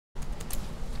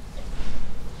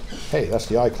Hey, that's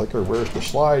the iClicker. Where's the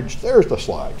slides? There's the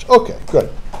slides. Okay, good.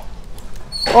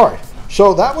 All right,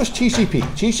 so that was TCP.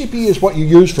 TCP is what you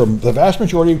use for the vast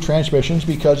majority of transmissions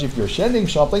because if you're sending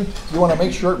something, you want to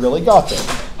make sure it really got there.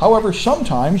 However,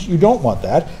 sometimes you don't want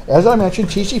that. As I mentioned,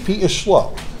 TCP is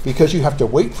slow because you have to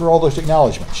wait for all those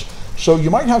acknowledgments. So you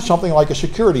might have something like a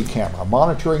security camera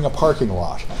monitoring a parking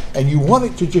lot, and you want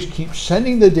it to just keep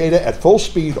sending the data at full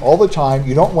speed all the time.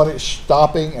 You don't want it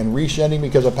stopping and resending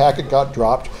because a packet got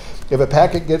dropped. If a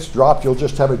packet gets dropped, you'll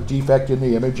just have a defect in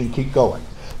the image and keep going.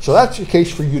 So that's the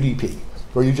case for UDP,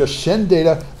 where you just send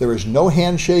data, there is no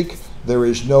handshake, there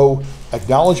is no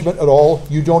acknowledgement at all,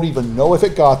 you don't even know if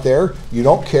it got there, you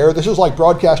don't care. This is like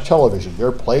broadcast television.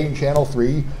 They're playing channel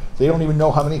 3, they don't even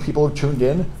know how many people have tuned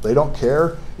in, they don't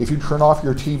care. If you turn off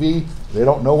your TV, they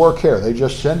don't know or care. They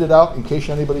just send it out in case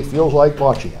anybody feels like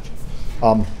watching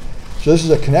it. So this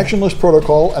is a connectionless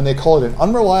protocol, and they call it an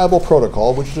unreliable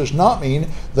protocol, which does not mean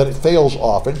that it fails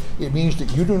often. It means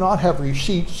that you do not have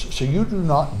receipts, so you do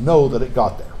not know that it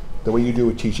got there, the way you do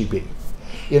with TCP.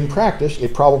 In practice,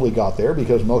 it probably got there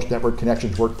because most network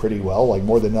connections work pretty well, like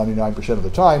more than 99% of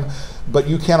the time, but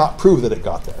you cannot prove that it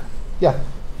got there. Yeah?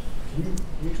 Can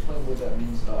you explain what that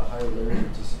means, higher layer of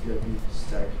TCP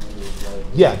stack?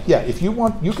 Yeah. If you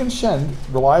want, you can send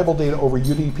reliable data over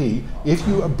UDP if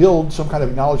you build some kind of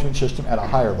acknowledgement system at a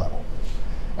higher level.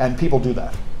 And people do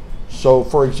that. So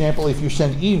for example, if you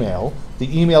send email, the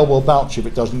email will bounce if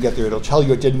it doesn't get there. It'll tell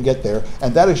you it didn't get there.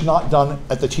 And that is not done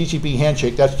at the TCP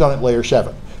handshake, that's done at layer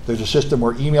 7. There's a system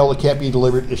where email that can't be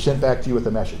delivered is sent back to you with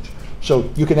a message. So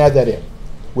you can add that in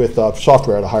with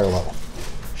software at a higher level.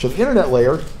 So the internet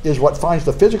layer is what finds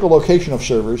the physical location of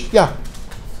servers. Yeah?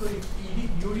 So if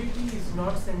UDP is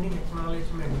not sending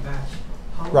acknowledgement back,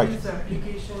 how Right. is the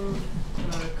application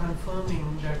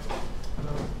confirming that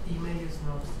email is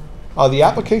not sent? The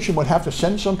application would have to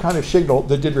send some kind of signal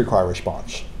that did require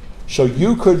response. So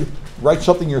you could write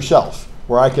something yourself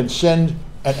where I can send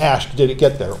and ask, did it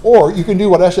get there? Or you can do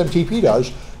what SMTP does,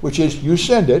 which is you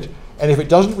send it, and if it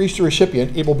doesn't reach the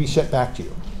recipient, it will be sent back to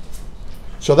you.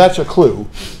 So that's a clue,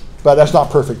 but that's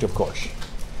not perfect, of course.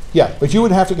 Yeah, but you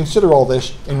would have to consider all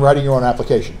this in writing your own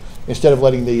application instead of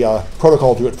letting the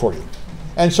protocol do it for you.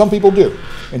 And some people do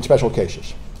in special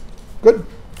cases. Good.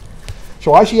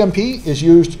 So ICMP is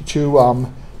used to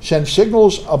send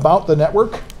signals about the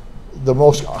network. The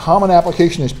most common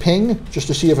application is ping, just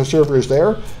to see if a server is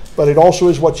there, but it also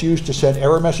is what's used to send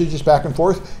error messages back and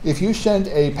forth. If you send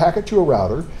a packet to a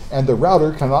router and the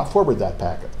router cannot forward that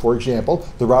packet, for example,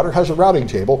 the router has a routing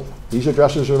table, these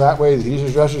addresses are that way, these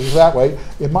addresses are that way,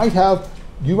 it might have,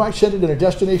 you might send it in a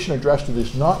destination address that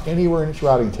is not anywhere in its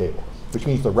routing table, which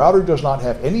means the router does not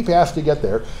have any path to get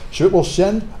there, so it will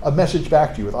send a message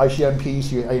back to you with ICMP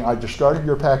saying, I discarded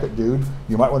your packet, dude,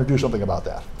 you might want to do something about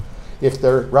that. If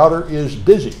their router is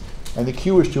busy and the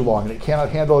queue is too long and it cannot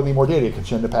handle any more data, it can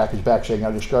send a package back saying, I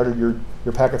discarded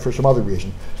your packet for some other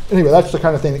reason. Anyway, that's the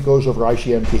kind of thing that goes over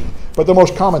ICMP. But the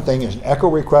most common thing is an echo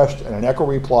request and an echo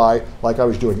reply, like I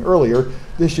was doing earlier.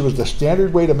 This was the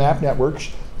standard way to map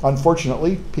networks.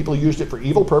 Unfortunately, people used it for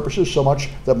evil purposes so much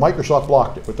that Microsoft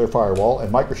blocked it with their firewall,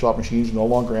 and Microsoft machines no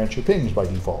longer answer pings by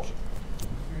default.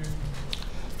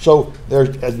 So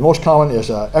the most common is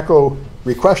echo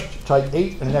request type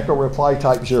 8 and an echo reply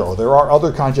type 0. There are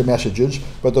other kinds of messages,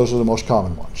 but those are the most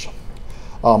common ones.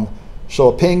 So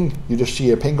a ping, you just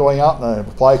see a ping going out and a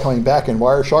reply coming back in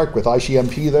Wireshark with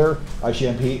ICMP there.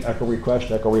 ICMP, echo request,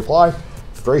 echo reply.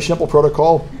 Very simple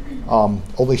protocol.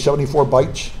 Only 74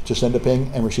 bytes to send a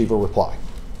ping and receive a reply.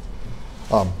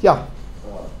 Yeah?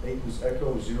 8 was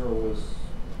echo, 0 was?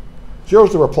 0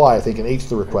 is the reply, I think, and 8's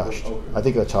the request. Okay. I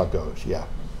think that's how it goes, yeah.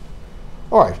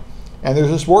 All right. And there's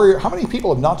this warrior. How many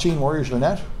people have not seen Warriors of the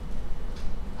Net?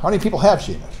 How many people have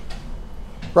seen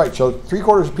it? Right, so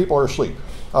 3/4 of people are asleep.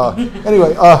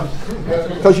 Anyway,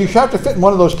 because you have to fit in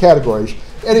one of those categories.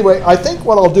 Anyway, I think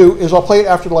what I'll do is I'll play it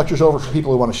after the lecture's over for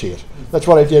people who want to see it. That's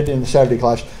what I did in the Saturday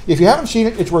class. If you haven't seen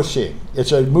it, it's worth seeing.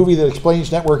 It's a movie that explains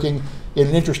networking in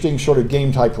an interesting sort of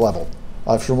game-type level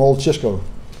from old Cisco.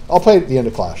 I'll play it at the end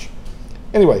of class.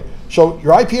 Anyway, so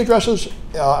your IP addresses,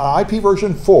 IP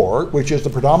version 4, which is the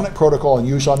predominant protocol in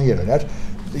use on the internet,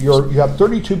 you have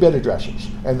 32-bit addresses.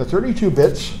 And the 32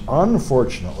 bits,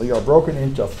 unfortunately, are broken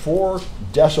into 4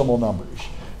 decimal numbers.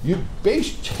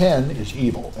 Base 10 is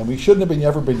evil, and we shouldn't have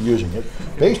ever been using it.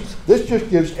 This just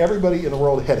gives everybody in the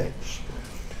world headaches.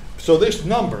 So this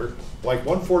number, like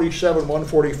 147,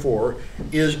 144,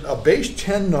 is a base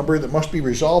 10 number that must be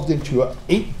resolved into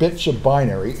 8 bits of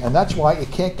binary, and that's why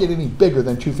it can't get any bigger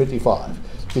than 255,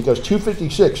 because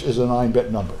 256 is a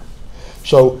 9-bit number.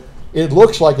 So it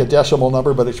looks like a decimal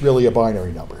number, but it's really a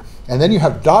binary number. And then you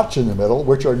have dots in the middle,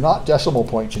 which are not decimal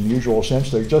points in the usual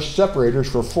sense. They're just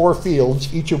separators for 4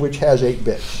 fields, each of which has 8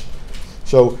 bits.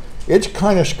 So it's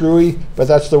kind of screwy, but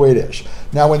that's the way it is.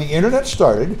 Now, when the internet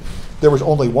started, there was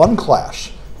only one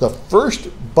class. The first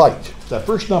byte, that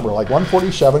first number, like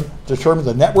 147, determined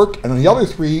the network, and the other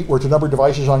 3 were to number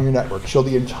devices on your network. So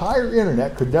the entire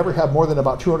internet could never have more than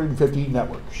about 250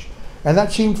 networks. And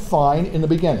that seemed fine in the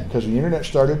beginning, because when the internet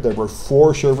started, there were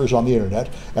 4 servers on the internet,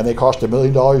 and they cost $1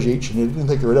 million each, and they didn't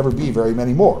think there would ever be very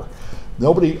many more.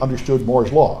 Nobody understood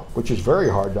Moore's law, which is very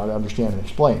hard to understand and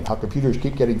explain, how computers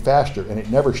keep getting faster, and it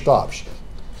never stops.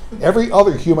 Every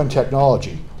other human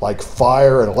technology, like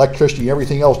fire and electricity and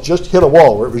everything else, just hit a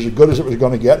wall where it was as good as it was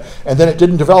going to get, and then it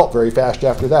didn't develop very fast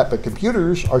after that. But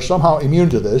computers are somehow immune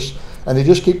to this, and they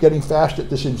just keep getting fast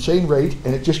at this insane rate,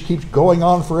 and it just keeps going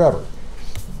on forever.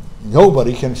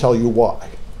 Nobody can tell you why.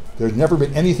 There's never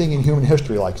been anything in human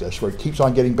history like this, where it keeps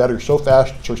on getting better so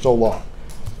fast for so long.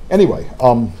 Anyway,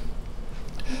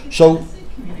 so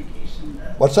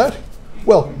what's that?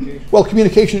 Well,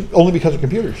 communication only because of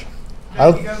computers.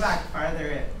 But if you go back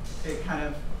farther, it kind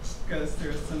of goes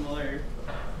through a similar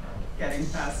getting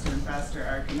faster and faster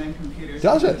arc, and then computers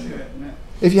does it?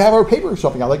 If you have our paper or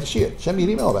something, I'd like to see it. Send me an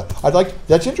email about it.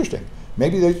 That's interesting.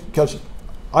 Maybe because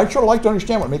I'd sort of like to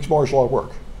understand what makes Moore's law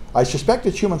work. I suspect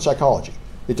it's human psychology.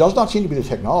 It does not seem to be the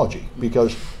technology,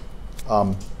 because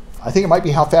I think it might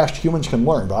be how fast humans can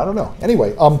learn, but I don't know.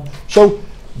 Anyway, so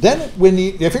then when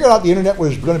they figured out the internet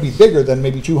was going to be bigger than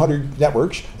maybe 200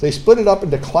 networks, they split it up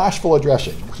into classful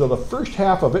addressing. So the first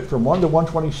half of it, from 1 to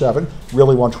 127,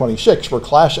 really 126, were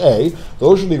class A.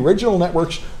 Those are the original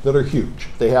networks that are huge.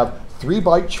 They have 3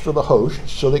 bytes for the host,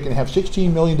 so they can have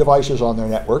 16 million devices on their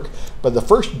network, but the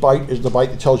first byte is the byte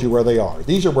that tells you where they are.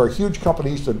 These are where huge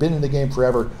companies that have been in the game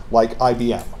forever, like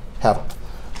IBM, have them.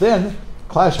 Then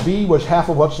Class B was half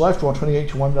of what's left, 128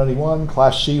 to 191.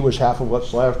 Class C was half of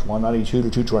what's left, 192 to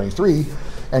 223.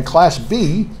 And Class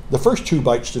B, the first 2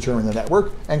 bytes determine the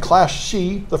network, and Class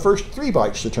C, the first 3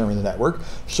 bytes determine the network.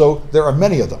 So there are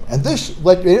many of them. And this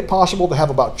made it possible to have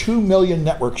about 2 million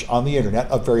networks on the internet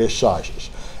of various sizes.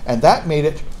 And that made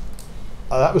it,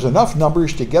 that was enough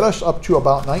numbers to get us up to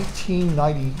about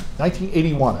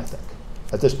 1981, I think,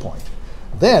 at this point.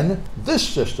 Then this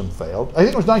system failed. I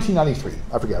think it was 1993.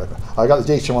 I forget it. I got the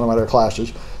dates in one of my other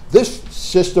classes. This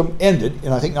system ended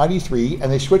in, I think, 93,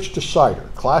 and they switched to CIDR,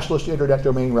 classless internet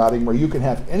domain routing, where you can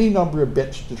have any number of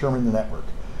bits determine the network,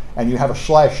 and you have a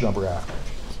slash number after it.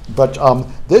 But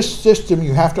this system,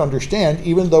 you have to understand,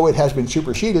 even though it has been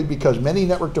superseded, because many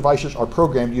network devices are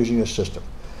programmed using this system,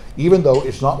 even though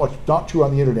it's not true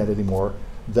on the internet anymore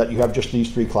that you have just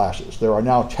these 3 classes. There are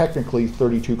now technically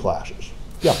 32 classes.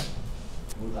 Yeah.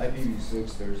 With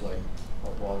IPv6, there's like,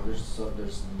 well, there's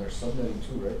subnetting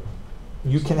too, right?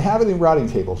 You can have it in routing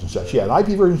tables and such. Yeah, in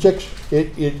IP version 6, You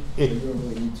don't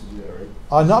really need to do that,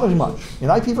 right? not as much. In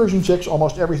IP version 6,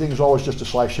 almost everything is always just a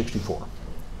 /64.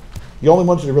 The only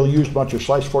ones that are really used much are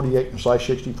 /48 and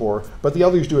 /64, but the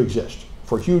others do exist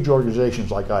for huge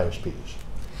organizations like ISPs.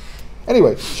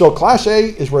 Anyway, so Class A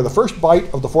is where the first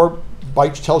byte of the 4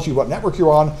 bytes tells you what network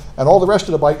you're on, and all the rest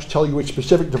of the bytes tell you which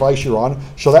specific device you're on.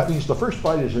 So that means the first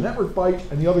byte is a network byte,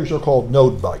 and the others are called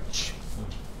node bytes.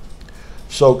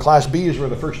 So Class B is where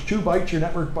the first 2 bytes are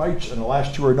network bytes, and the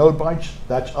last 2 are node bytes.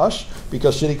 That's us,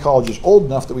 because City College is old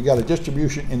enough that we got a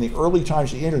distribution in the early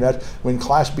times of the internet when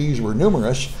Class Bs were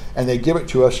numerous, and they give it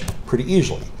to us pretty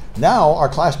easily. Now our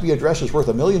Class B address is worth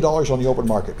 $1 million on the open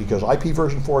market, because IP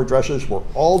version 4 addresses were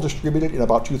all distributed in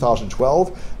about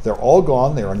 2012. They're all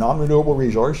gone. They're a non-renewable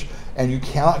resource, and you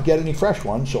cannot get any fresh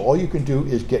ones. So all you can do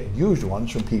is get used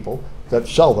ones from people that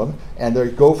sell them, and they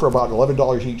go for about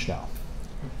 $11 each now.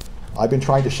 I've been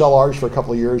trying to sell ours for a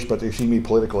couple of years, but there seem to be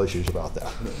political issues about that.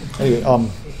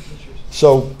 Anyway,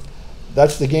 so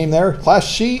that's the game there. Class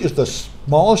C is the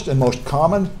smallest and most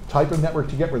common type of network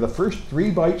to get, where the first 3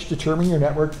 bytes determine your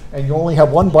network, and you only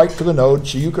have 1 byte for the node,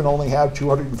 so you can only have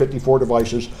 254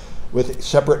 devices with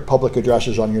separate public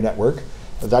addresses on your network.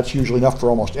 That's usually enough for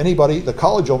almost anybody. The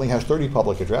college only has 30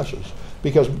 public addresses,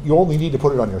 because you only need to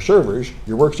put it on your servers.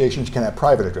 Your workstations can have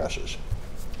private addresses.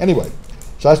 Anyway,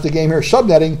 so that's the game here.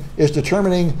 Subnetting is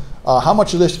determining how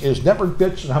much of this is network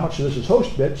bits and how much of this is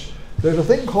host bits. There's a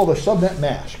thing called a subnet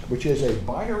mask, which is a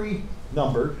binary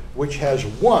number which has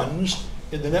 1s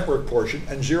in the network portion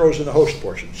and 0s in the host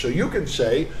portion. So you can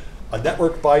say a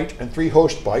network byte and 3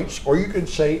 host bytes, or you can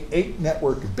say 8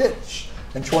 network bits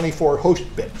and 24 host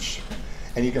bits.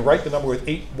 And you can write the number with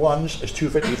 8 1s as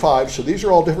 255. So these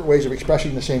are all different ways of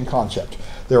expressing the same concept.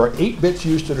 There are 8 bits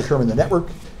used to determine the network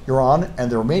you're on,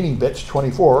 and the remaining bits,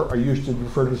 24, are used to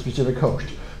refer to the specific host.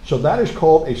 So that is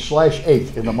called a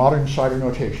 /8 in the modern CIDR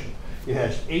notation. It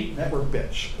has 8 network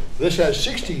bits. This has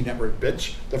 16 network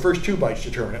bits. The first 2 bytes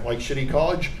determine it, like City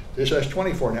College. This has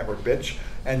 24 network bits.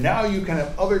 And now you can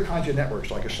have other kinds of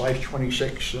networks, like a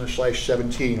 /26 and a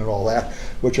 /17 and all that,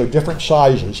 which are different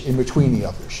sizes in between the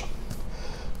others.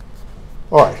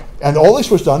 All right, and all this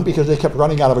was done because they kept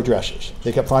running out of addresses.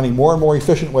 They kept finding more and more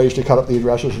efficient ways to cut up the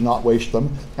addresses and not waste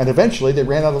them. And eventually they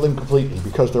ran out of them completely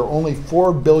because there are only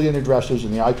 4 billion addresses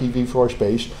in the IPv4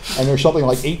 space, and there's something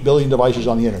like 8 billion devices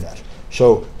on the internet.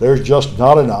 So there's just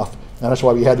not enough, and that's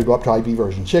why we had to go up to IP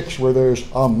version 6, where there's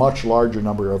a much larger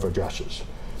number of addresses.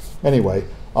 Anyway,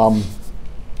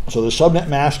 so the subnet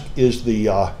mask is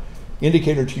the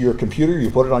indicator to your computer. You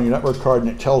put it on your network card, and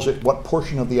it tells it what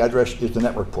portion of the address is the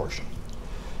network portion.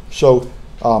 So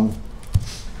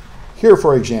here,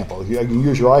 for example, you can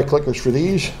use your iClickers for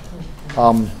these.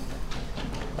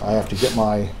 I have to get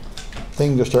my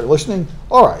thing to start listening.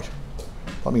 All right,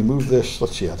 let me move this.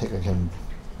 Let's see, I think I can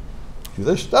do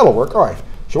this. That'll work. All right,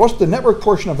 so what's the network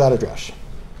portion of that address?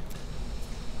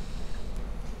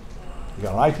 You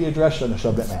got an IP address and a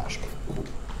subnet mask.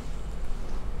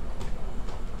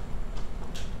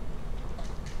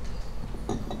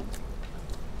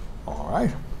 All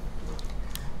right.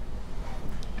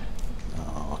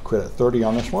 Quit at 30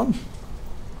 on this one.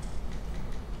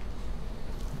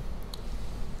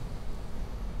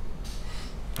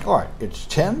 All right, it's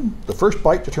 10. The first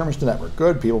byte determines the network.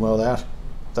 Good, people know that.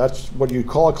 That's what you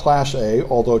call a class A,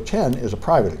 although 10 is a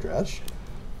private address,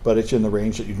 but it's in the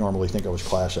range that you normally think of as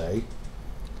class A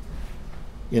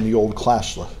in the old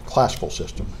classful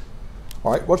system.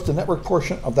 All right, what's the network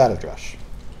portion of that address?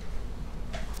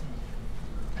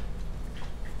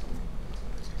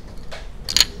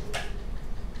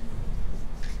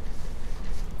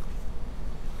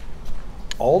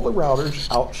 All the routers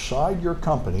outside your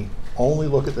company only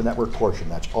look at the network portion.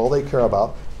 That's all they care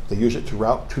about. They use it to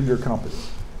route to your company.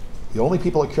 The only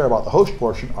people that care about the host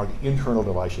portion are the internal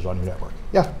devices on your network.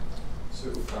 Yeah? So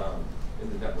in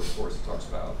the network course, it talks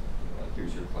about, like,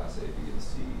 here's your class A, B, and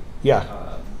C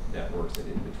networks, and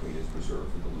in between is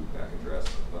reserved for the loopback address.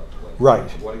 But, like, right.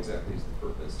 What exactly is the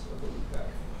purpose of the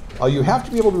loopback? You have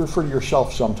to be able to refer to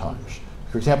yourself sometimes.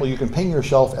 For example, you can ping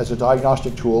yourself as a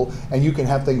diagnostic tool, and you can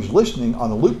have things listening on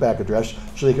the loopback address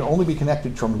so they can only be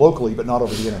connected from locally but not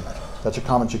over the internet. That's a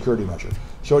common security measure.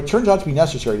 So it turns out to be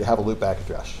necessary to have a loopback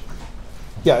address.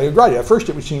 Yeah, right. At first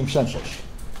it would seem senseless.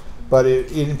 But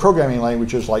in programming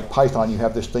languages like Python, you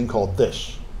have this thing called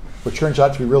this, which turns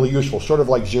out to be really useful, sort of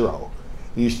like 0.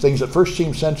 These things at first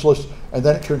seem senseless, and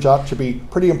then it turns out to be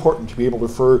pretty important to be able to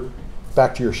refer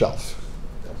back to yourself.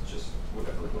 That's just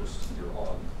whatever host you're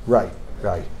on. Right.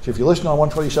 Right. So if you listen on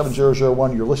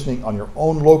 127.0.0.1, you're listening on your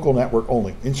own local network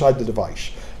only, inside the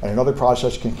device. And another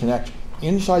process can connect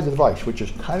inside the device, which is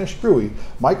kind of screwy.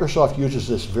 Microsoft uses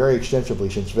this very extensively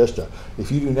since Vista.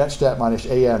 If you do netstat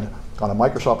 -an on a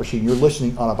Microsoft machine, you're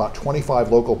listening on about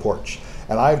 25 local ports.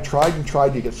 And I've tried and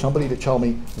tried to get somebody to tell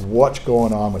me what's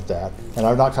going on with that. And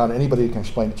I've not found anybody who can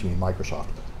explain it to me in Microsoft.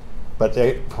 But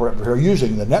they're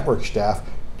using the network staff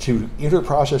to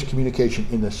inter-process communication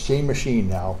in the same machine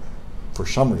now, for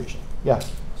some reason. Yeah.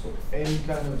 So any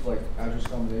kind of like address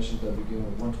combinations that begin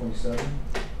with 127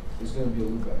 is going to be a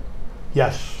loopback.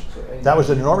 Yes. So That was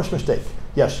an enormous mistake.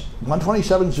 Yes.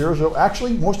 127.0.0.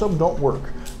 Actually, most of them don't work.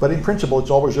 But in principle, it's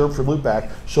all reserved for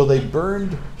loopback. So they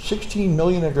burned 16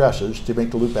 million addresses to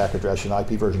make the loopback address in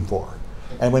IP version 4.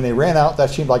 And when they ran out, that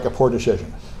seemed like a poor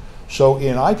decision. So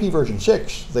in IP version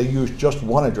 6, they used just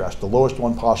one address, the lowest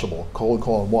one possible,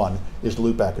 ::1 is the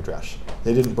loopback address.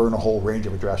 They didn't burn a whole range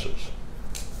of addresses.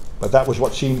 But that was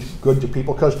what seemed good to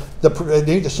people, because they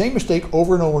made the same mistake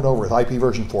over and over and over with IP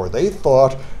version 4. They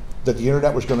thought that the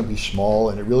internet was going to be small,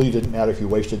 and it really didn't matter if you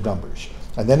wasted numbers.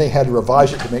 And then they had to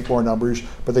revise it to make more numbers,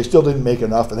 but they still didn't make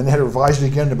enough. And then they had to revise it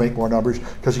again to make more numbers,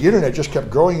 because the internet just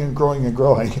kept growing and growing and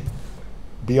growing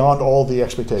beyond all the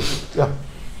expectations. Yeah.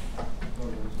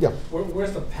 Yeah.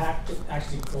 Where's the packet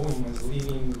actually going when it's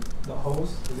leaving the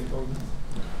host? Is it going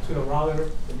to the router,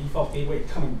 the default gateway,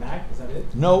 coming back? Is that it?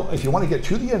 No, if you want to get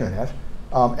to the internet,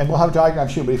 and we'll have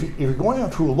diagrams soon, but if you're going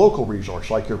out to a local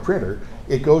resource like your printer,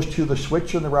 it goes to the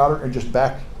switch in the router and just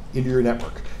back into your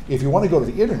network. If you want to go to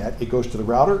the internet, it goes to the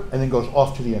router and then goes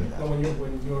off to the internet. So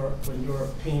when you're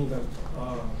pinging the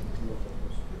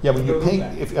yeah, when you ping,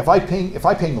 if I ping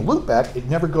the loopback, it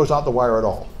never goes out the wire at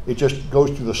all. It just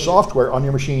goes to the software on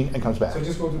your machine and comes back. So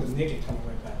just go to the NIC and come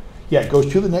right back. Yeah, it goes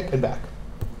to the NIC and back.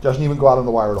 Doesn't even go out on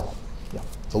the wire at all. Yeah,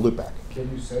 it's a loopback. Can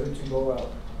you set it to go out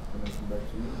and then come back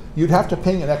to you? You'd have to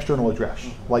ping an external address,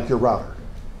 like your router.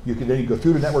 You could then go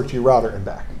through the network to your router and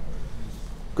back.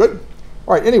 Good.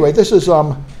 All right. Anyway, this is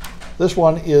This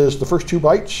one is the first 2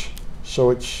 bytes,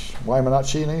 so it's, why am I not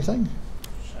seeing anything?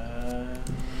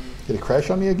 Did it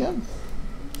crash on me again?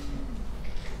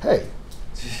 Hey,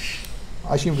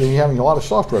 I seem to be having a lot of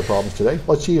software problems today.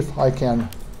 Let's see if I can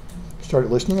start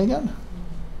it listening again.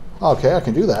 Okay, I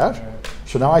can do that.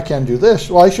 So now I can do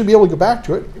this. Well, I should be able to go back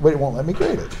to it, but it won't let me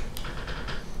create it.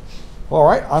 All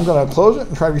right, I'm going to close it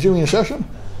and try resuming the session.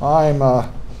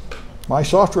 My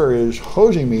software is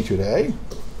hosing me today.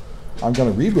 I'm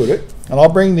going to reboot it, and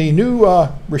I'll bring the new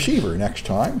receiver next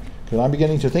time, because I'm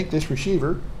beginning to think this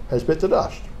receiver has bit the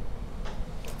dust.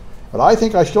 But I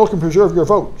think I still can preserve your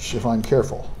votes if I'm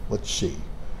careful. Let's see.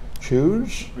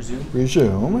 Choose,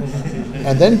 resume,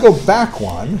 and then go back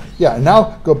one. Yeah, and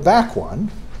now go back one,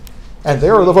 and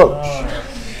there are the votes.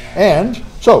 And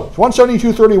so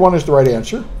 172.31 is the right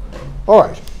answer. All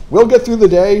right, we'll get through the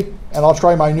day, and I'll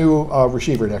try my new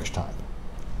receiver next time.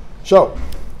 So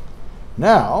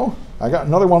now I got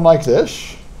another one like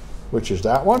this, which is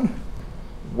that one.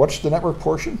 What's the network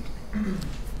portion?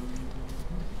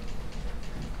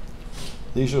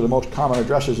 These are the most common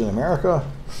addresses in America.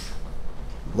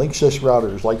 Linksys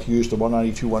routers like to use the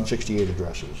 192.168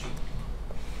 addresses.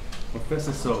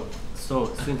 Professor, so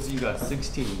since you got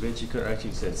 16 bits, you could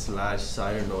actually said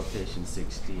 /CIDR notation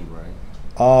 16, right?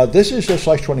 This is a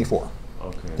 /24.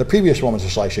 Okay. The previous one was a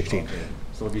 /16. Okay.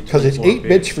 So because it's 8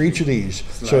 bits for each of these,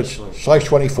 so it's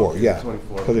 /24, okay, yeah.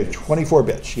 24 Because it's 24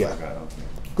 bits, yeah. Okay.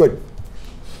 Good.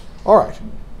 All right.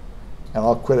 And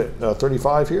I'll quit at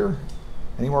 35 here.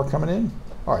 Any more coming in?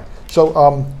 All right.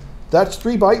 So that's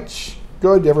 3 bytes.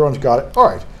 Good. Everyone's got it. All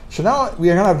right. So now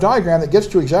we're going to have a diagram that gets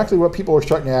to exactly what people are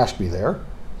starting to ask me there.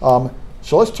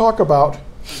 So let's talk about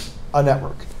a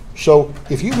network. So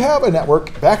if you have a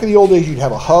network, back in the old days, you'd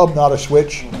have a hub, not a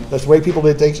switch. That's the way people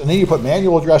did things. And then you put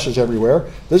manual addresses everywhere.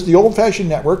 This is the old-fashioned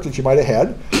network that you might have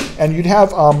had. And you'd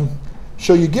have,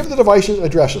 so you give the devices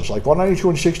addresses, like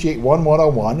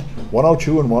 192.168.1.101,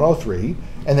 102, and 103.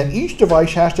 And then each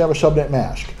device has to have a subnet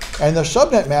mask. And the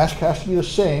subnet mask has to be the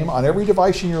same on every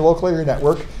device in your local area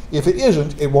network. If it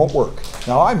isn't, it won't work.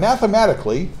 Now,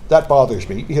 mathematically, that bothers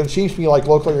me, because it seems to me like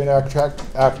local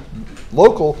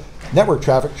network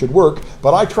traffic should work,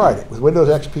 but I tried it with Windows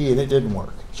XP and it didn't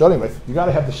work. So anyway, you got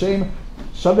to have the same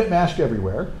subnet mask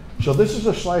everywhere. So this is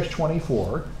a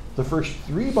 /24. The first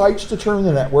 3 bytes determine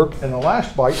the network, and the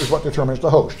last byte is what determines the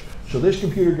host. So this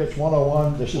computer gets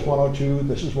 101, this is 102,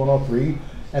 this is 103,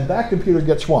 and that computer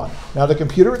gets 1. Now the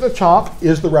computer at the top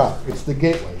is the router, it's the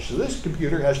gateway. So this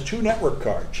computer has 2 network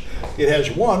cards. It has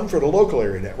one for the local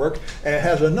area network, and it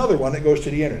has another one that goes to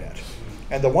the internet.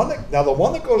 And the one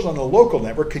that goes on the local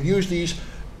network can use these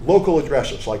local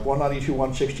addresses, like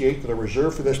 192.168 that are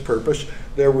reserved for this purpose.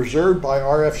 They're reserved by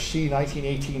RFC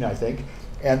 1918, I think.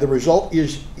 And the result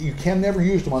is you can never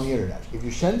use them on the internet. If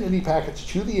you send any packets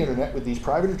to the internet with these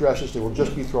private addresses, they will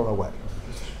just be thrown away.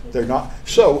 They're not.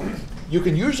 So you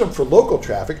can use them for local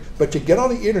traffic, but to get on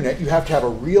the internet, you have to have a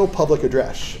real public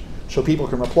address so people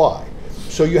can reply.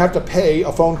 So you have to pay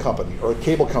a phone company or a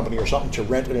cable company or something to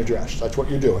rent an address. That's what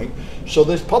you're doing. So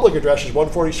this public address is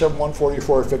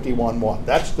 147.144.51.1.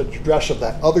 That's the address of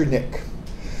that other NIC.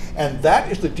 And that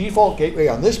is the default gateway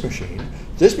on this machine.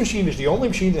 This machine is the only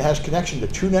machine that has connection to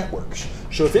 2 networks.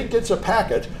 So if it gets a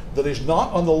packet that is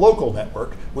not on the local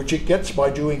network, which it gets by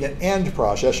doing an AND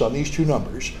process on these 2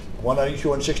 numbers,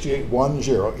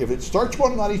 192.168.1.0, if it starts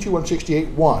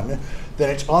 192.168.1, then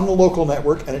it's on the local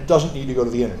network and it doesn't need to go to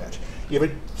the internet. If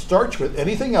it starts with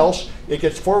anything else, it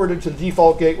gets forwarded to the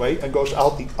default gateway and goes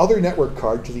out the other network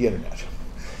card to the internet.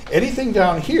 Anything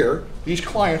down here, these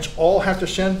clients all have to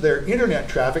send their internet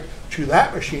traffic to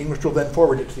that machine, which will then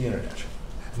forward it to the internet.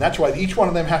 And that's why each one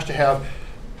of them has to have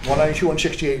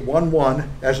 192.168.1.1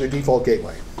 as their default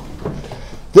gateway.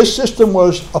 This system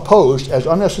was opposed as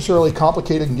unnecessarily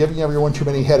complicated and giving everyone too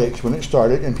many headaches when it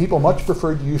started, and people much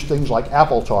preferred to use things like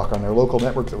AppleTalk on their local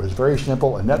network that was very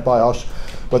simple and NetBIOS.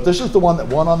 But this is the one that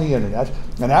won on the internet,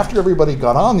 and after everybody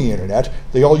got on the internet,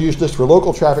 they all used this for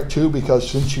local traffic too, because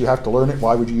since you have to learn it,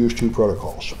 why would you use 2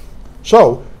 protocols?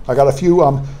 So I got a few,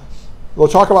 we'll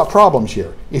talk about problems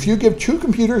here. If you give 2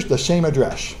 computers the same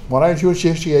address,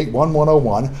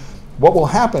 192.168.1.101, what will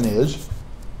happen is,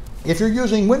 if you're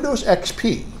using Windows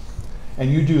XP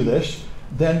and you do this,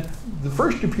 then the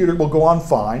first computer will go on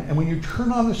fine, and when you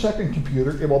turn on the second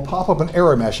computer, it will pop up an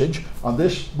error message on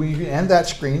this and that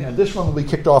screen, and this one will be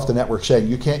kicked off the network saying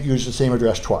you can't use the same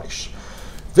address twice.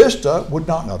 Vista would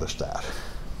not notice that.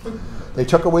 They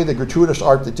took away the gratuitous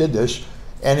art that did this,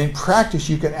 and in practice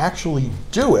you can actually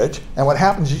do it, and what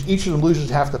happens is each of them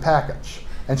loses half the packets.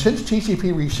 And since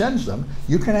TCP resends them,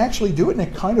 you can actually do it, and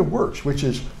it kind of works, which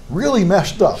is really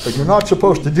messed up, but you're not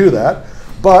supposed to do that.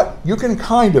 but you can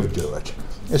kind of do it.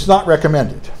 It's not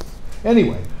recommended.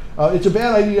 Anyway, it's a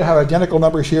bad idea to have identical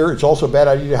numbers here. It's also a bad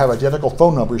idea to have identical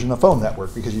phone numbers in a phone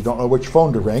network because you don't know which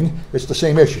phone to ring. It's the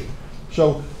same issue.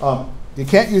 So you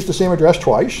can't use the same address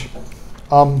twice.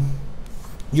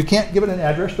 You can't give it an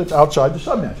address that's outside the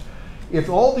subnet. If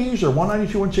all these are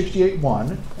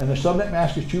 192.168.1 and the subnet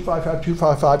mask is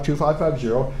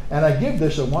 255.255.255.0 and I give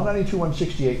this a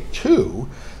 192.168.2,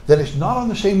 then it's not on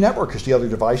the same network as the other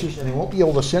devices and it won't be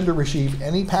able to send or receive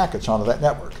any packets onto that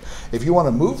network. If you want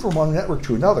to move from one network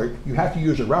to another, you have to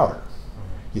use a router.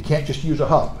 You can't just use a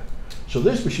hub. So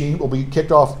this machine will be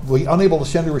kicked off, will be unable to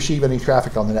send or receive any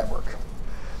traffic on the network.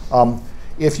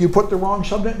 If you put the wrong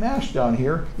subnet mask down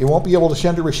here, it won't be able to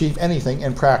send or receive anything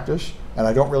in practice, and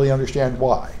I don't really understand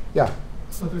why. Yeah?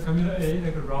 So the computer A,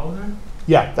 like a router?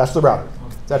 Yeah, that's the router.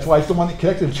 That's why it's the one that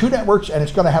connected to two networks, and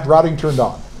it's going to have routing turned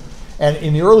on. And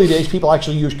in the early days, people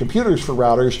actually used computers for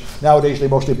routers. Nowadays, they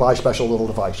mostly buy special little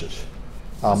devices.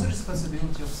 What's the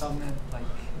responsibility of subnet, like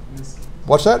in this case?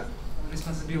 What's that? The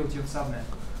responsibility of subnet.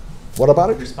 What about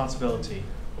it? Responsibility.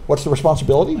 What's the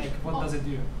responsibility? Like, what does it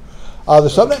do? The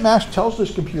subnet mask tells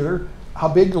this computer how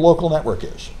big the local network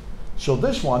is. So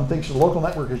this one thinks the local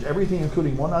network is everything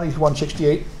including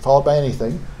 192.168 followed by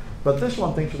anything, but this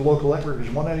one thinks the local network is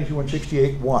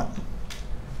 192.168.1.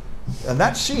 And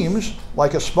that seems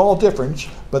like a small difference,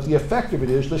 but the effect of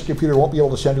it is this computer won't be able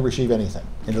to send or receive anything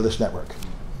into this network.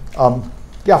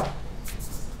 Yeah?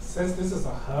 Since this is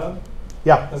a hub,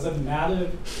 Yeah. does it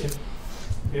matter if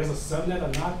there's a subnet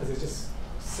or not? Because it's just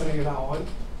sending it out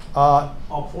on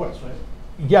all ports, right?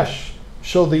 Yes.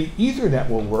 So the Ethernet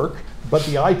will work, but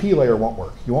the IP layer won't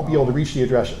work. You won't be able to reach the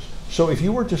addresses. So if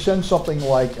you were to send something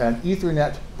like an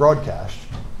Ethernet broadcast,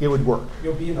 it would work.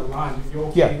 You'll be in the line. You're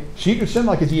okay. Yeah, so you could send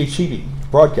like a DHCP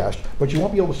broadcast, but you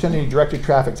won't be able to send any directed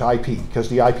traffic to IP because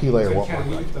the IP layer So you won't work. can't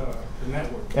Right. leave the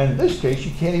network. And in this case,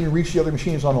 you can't even reach the other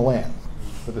machines on the LAN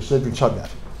with the different subnet.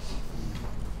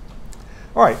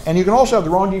 All right, and you can also have the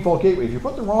wrong default gateway. If you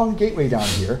put the wrong gateway down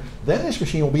here, then this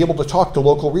machine will be able to talk to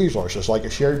local resources like a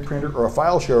shared printer or a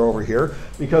file share over here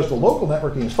because the local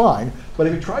networking is fine, but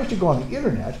if it tries to go on the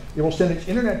internet, it will send its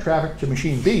internet traffic to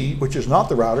machine B, which is not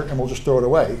the router, and will just throw it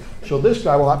away. So this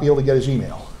guy will not be able to get his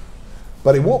email.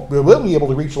 But it will be able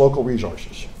to reach local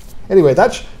resources. Anyway,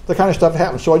 that's the kind of stuff that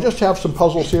happens. So I just have some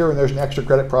puzzles here, and there's an extra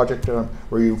credit project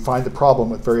where you find the problem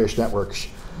with various networks.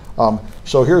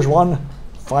 So here's one.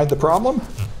 Find the problem,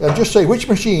 and just say which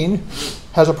machine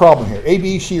has a problem here, A,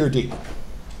 B, C, or D.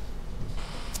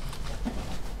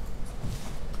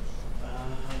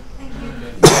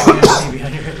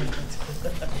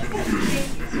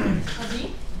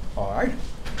 All right.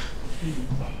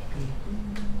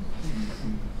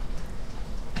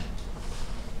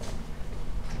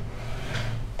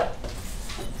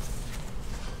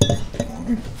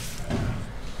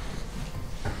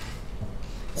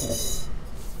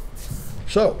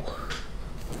 So,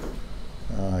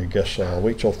 I guess I'll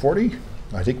wait till 40.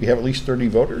 I think we have at least 30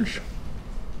 voters.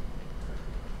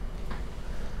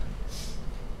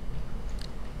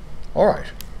 All right.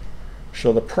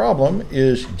 So the problem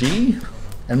is D,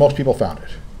 and most people found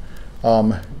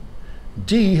it.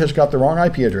 D has got the wrong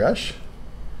IP address.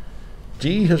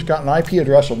 D has got an IP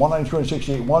address of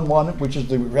 192.168.1.1, which is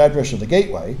the address of the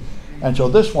gateway. And so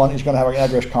this one is going to have an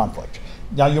address conflict.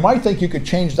 Now you might think you could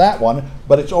change that one,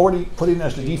 but it's already put in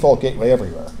as the default gateway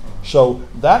everywhere. So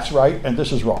that's right, and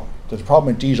this is wrong. There's a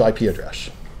problem with D's IP address.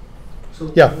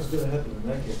 So Yeah. what's going to happen in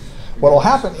that case? What will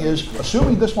happen is,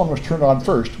 assuming this one was turned on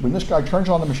first, when this guy turns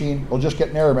on the machine, he'll just get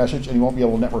an error message and he won't be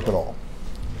able to network at all.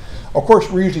 Of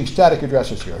course, we're using static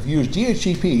addresses here. If you use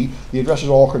DHCP, the addresses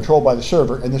are all controlled by the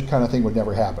server, and this kind of thing would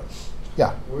never happen.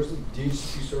 Yeah? Where's the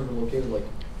DHCP server located, like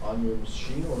on your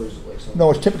machine, or is it like something?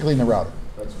 No, it's typically in the router.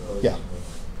 That's Yeah.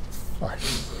 All right.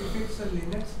 If it's a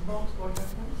Linux box, what happens?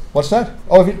 What's that?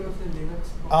 Oh, if If you, it's a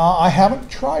Linux box. I haven't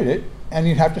tried it, and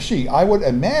you'd have to see. I would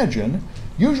imagine,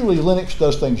 usually Linux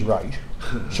does things right.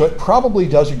 So it probably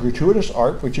does a gratuitous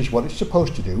ARP, which is what it's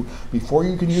supposed to do. Before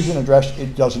you can use an address,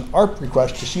 it does an ARP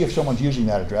request to see if someone's using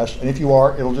that address. And if you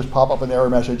are, it'll just pop up an error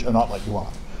message and not let you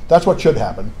on. That's what should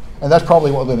happen. And that's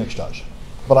probably what Linux does.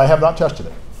 But I have not tested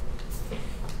it.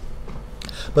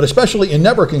 But especially in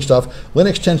networking stuff,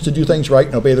 Linux tends to do things right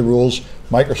and obey the rules.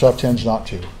 Microsoft tends not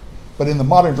to. But in the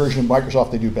modern version of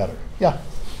Microsoft, they do better. Yeah?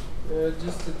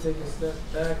 Just to take a step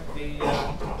back,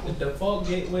 the default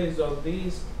gateways of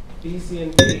these B, C,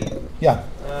 and D, Yeah.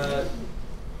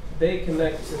 they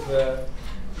connect to the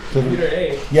computer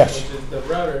A, Yes. which is the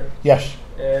router, Yes.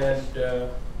 and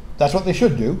That's what they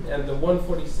should do. And the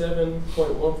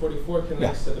 147.144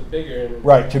 connects to the bigger internet.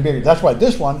 Right, to bigger. That's why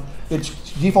this one, its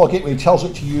default gateway tells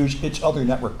it to use its other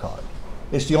network card.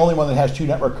 It's the only one that has 2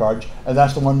 network cards, and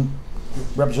that's the one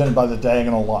represented by the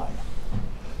diagonal line.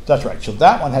 That's right. So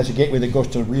that one has a gateway that goes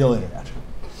to the real internet.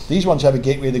 These ones have a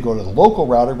gateway that go to the local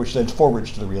router, which then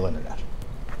forwards to the real internet.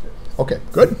 Okay,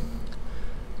 good.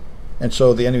 And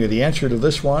so the answer to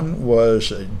this one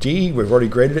was D. We've already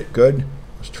graded it. Good.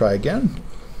 Let's try again.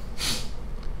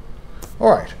 All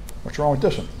right. What's wrong with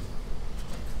this one?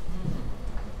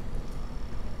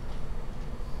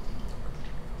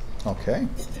 Okay.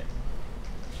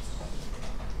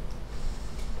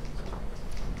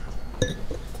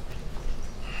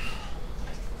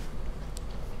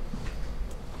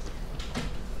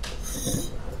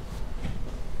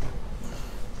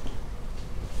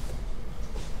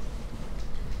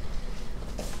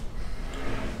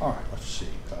 All right, let's see.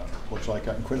 Looks like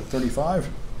I can quit at 35.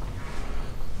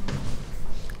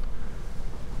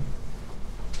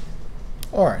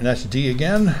 All right, and that's D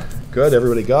again. Good,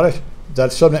 everybody got it.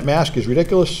 That subnet mask is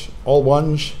ridiculous. All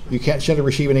ones. You can't send or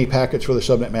receive any packets with a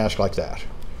subnet mask like that.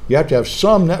 You have to have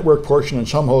some network portion and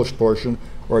some host portion,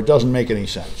 or it doesn't make any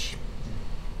sense.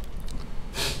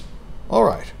 All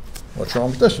right, what's wrong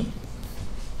with this one?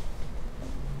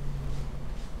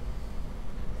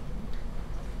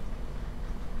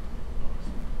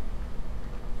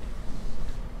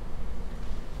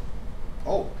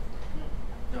 Oh.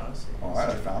 No, I see. All right,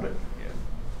 I found it. Yeah.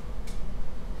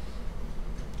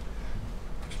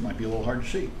 This might be a little hard to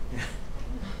see.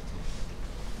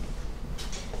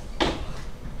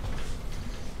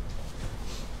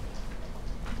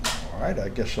 All right, I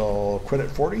guess I'll quit at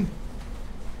 40.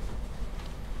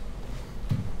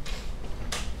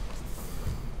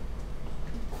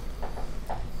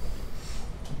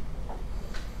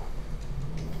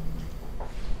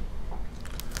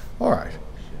 All right,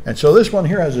 and so this one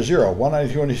here has a 0,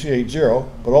 192.168.0,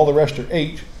 but all the rest are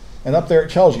 8, and up there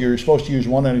it tells you you're supposed to use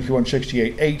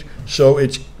 192.168.8, so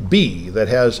it's B that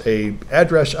has a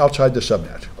address outside the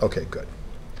subnet. Okay, good.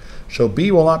 So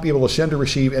B will not be able to send or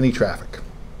receive any traffic.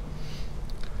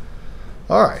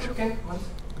 All right. So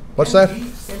What's that?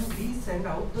 Can B send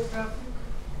out the traffic?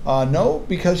 No,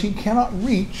 because he cannot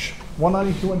reach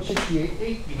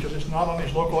 192.168.8 because it's not on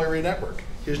his local area network.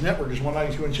 His network is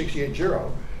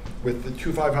 192.168.0 with the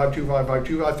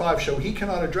 255.255.255, so he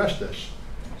cannot address this.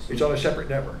 It's on a separate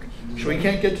network. So he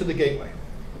can't get to the gateway.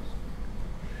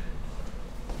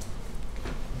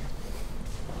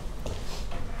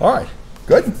 All right,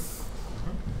 good.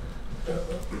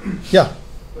 Yeah.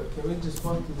 But can we just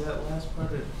walk through that last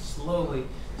part slowly?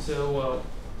 So,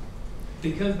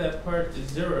 because that part is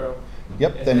 0.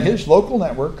 Yep, then his local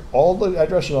network, all the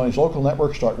addresses on his local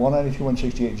network start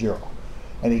 192.168.0.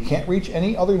 And he can't reach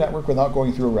any other network without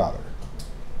going through a router.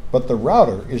 But the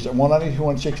router is at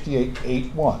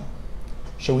 192.168.8.1.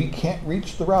 So he can't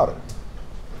reach the router.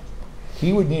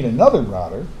 He would need another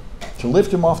router to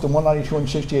lift him off the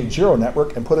 192.168.0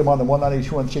 network and put him on the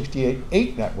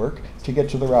 192.168.8 network to get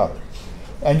to the router.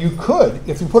 And you could,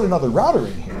 if you put another router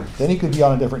in here, then he could be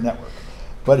on a different network.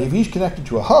 But if he's connected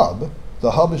to a hub,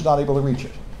 the hub is not able to reach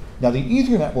it. Now the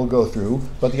Ethernet will go through,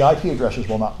 but the IP addresses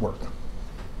will not work.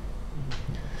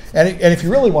 And if you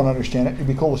really want to understand it, it'd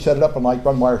be cool to set it up and like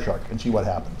run Wireshark and see what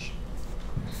happens.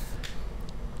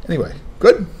 Anyway,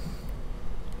 good.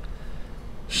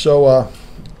 So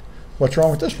what's wrong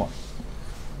with this one?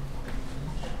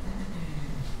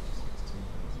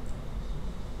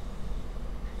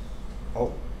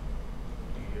 Oh.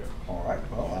 All right,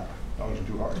 well, that wasn't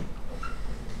too hard.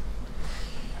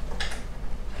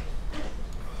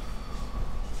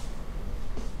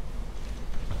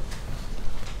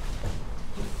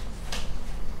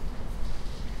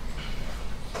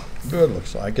 Good,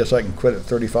 looks like, I guess I can quit at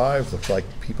 35. Looks like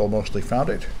people mostly found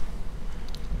it.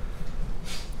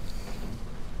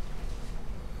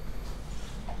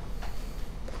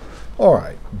 All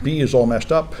right, B is all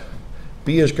messed up.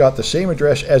 B has got the same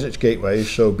address as its gateway,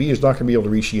 so B is not going to be able to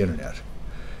reach the internet.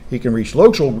 He can reach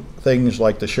local things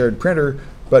like the shared printer,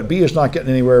 but B is not getting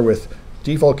anywhere with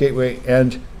default gateway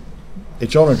and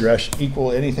its own address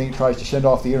equal anything it tries to send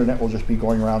off the internet will just be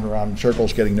going around and around in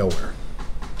circles getting nowhere.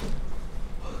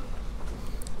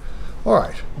 All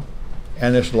right,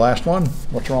 and this is the last one.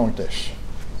 What's wrong with this?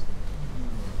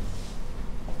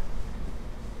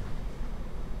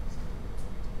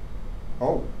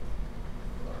 Oh,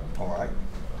 all right.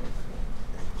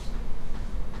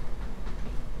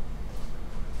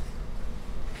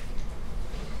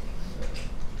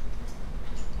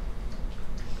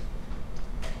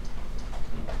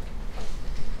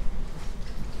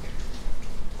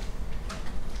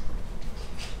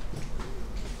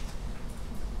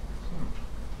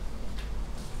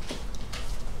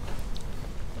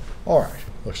 All right,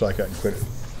 looks like I can quit it.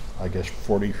 I guess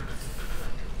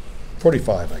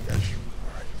 45, I guess.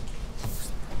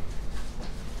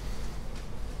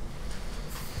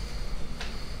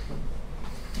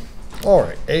 All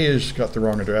right, A has got the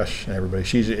wrong address, and everybody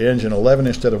sees it ends in 11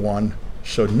 instead of 1,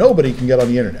 so nobody can get on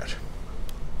the internet.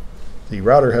 The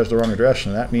router has the wrong address,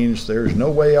 and that means there's no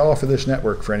way off of this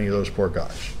network for any of those poor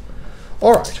guys.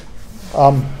 All right,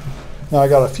 now I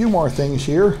got a few more things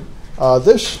here.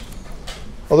 Those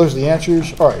are the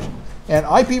answers. All right, and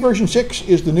IP version 6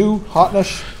 is the new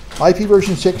hotness. IP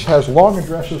version 6 has long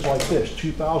addresses like this,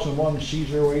 2001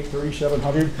 C08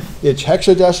 3700. It's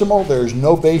hexadecimal. There's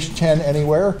no base 10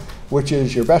 anywhere, which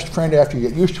is your best friend after you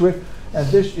get used to it. And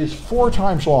this is 4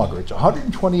 times longer. It's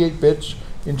 128 bits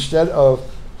instead of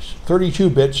 32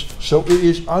 bits, so it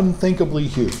is unthinkably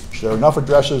huge. There are enough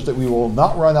addresses that we will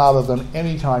not run out of them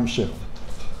anytime soon.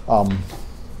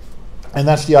 And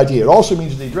that's the idea. It also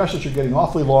means the addresses are getting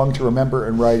awfully long to remember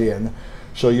and write in.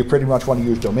 So you pretty much want to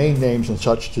use domain names and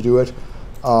such to do it.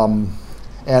 And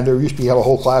there used to be a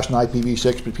whole class in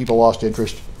IPv6, but people lost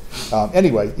interest.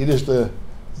 Anyway, it is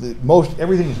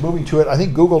everything is moving to it. I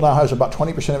think Google now has about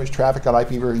 20% of its traffic on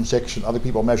IP version 6, and other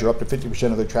people measure up to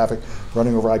 50% of their traffic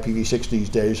running over IPv6 these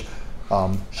days.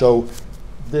 So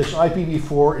this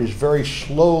IPv4 is very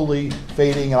slowly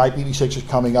fading, and IPv6 is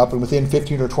coming up, and within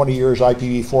 15 or 20 years,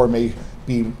 IPv4 may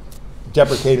be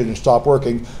deprecated and stop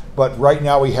working. But right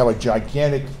now we have a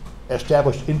gigantic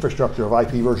established infrastructure of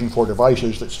IP version 4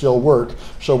 devices that still work.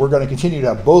 So we're going to continue to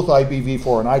have both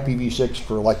IPv4 and IPv6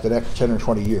 for like the next 10 or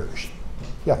 20 years.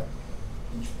 Yeah?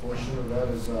 Each portion of that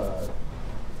is,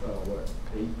 what,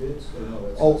 8 bits? Or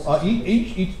no, Oh,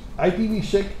 each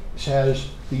IPv6 has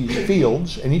these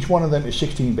fields, and each one of them is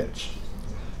 16 bits.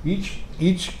 Each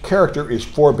character is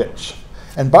 4 bits.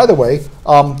 And by the way,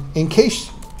 in case,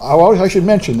 I should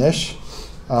mention this.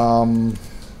 In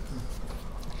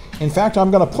fact,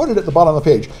 I'm going to put it at the bottom of the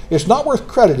page. It's not worth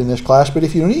credit in this class, but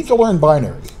if you need to learn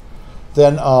binary,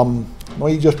 then let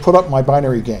me just put up my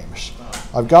binary games.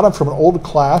 I've got them from an old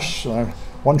class,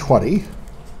 120,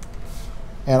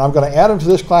 and I'm going to add them to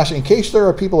this class in case there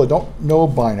are people that don't know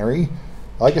binary.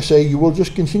 Like I say, you will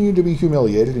just continue to be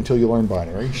humiliated until you learn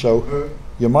binary. So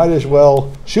you might as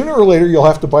well, sooner or later, you'll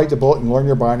have to bite the bullet and learn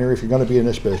your binary if you're going to be in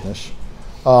this business.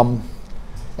 And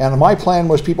my plan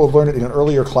was people would learn it in an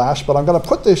earlier class, but I'm going to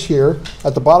put this here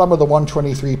at the bottom of the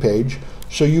 123 page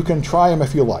so you can try them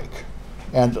if you like.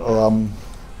 And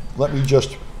let me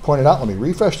just point it out. Let me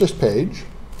refresh this page.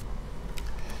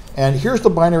 And here's the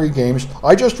binary games.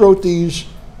 I just wrote these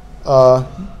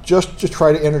just to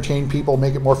try to entertain people,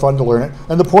 make it more fun to learn it.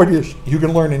 And the point is you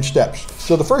can learn in steps.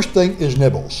 So the first thing is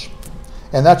nibbles.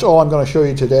 And that's all I'm going to show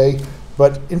you today.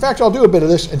 But in fact, I'll do a bit of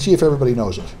this and see if everybody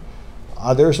knows it.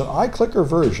 There's an iClicker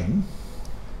version,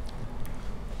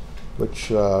 which,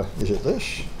 is it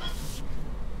this?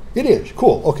 It is,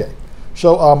 cool, okay.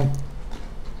 So, in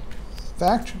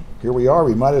fact, here we are,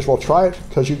 we might as well try it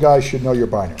because you guys should know your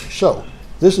binary. So,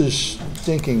 this is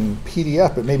thinking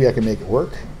PDF, but maybe I can make it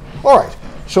work. All right,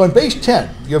 so in base 10,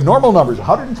 you have normal numbers.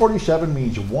 147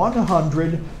 means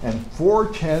 100 and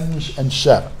 4 tens and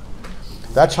 7.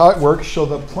 That's how it works. So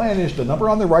the plan is the number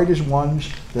on the right is 1s,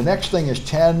 the next thing is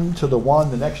 10 to the 1,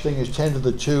 the next thing is 10 to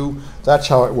the 2. That's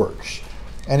how it works.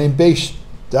 And in base,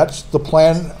 that's the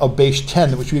plan of base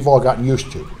 10, which we've all gotten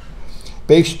used to.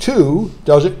 Base 2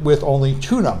 does it with only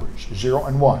 2 numbers, 0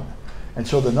 and 1. And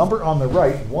so the number on the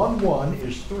right, 1, 1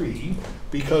 is 3,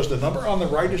 because the number on the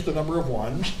right is the number of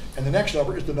 1s, and the next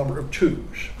number is the number of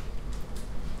 2s.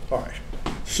 All right.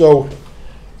 So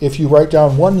if you write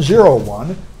down 1, 0,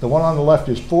 1, the one on the left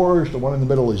is 4s, the one in the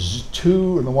middle is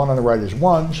 2, and the one on the right is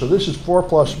 1. So this is 4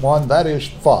 plus 1, that is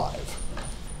 5.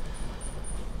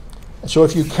 And so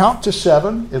if you count to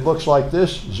 7, it looks like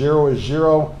this. 0 is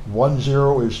 0, 1,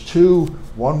 0 is 2,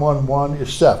 1, 1, 1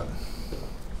 is 7.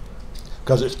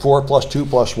 Because it's 4 plus 2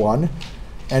 plus 1.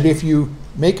 And if you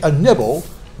make a nibble,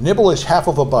 nibble is half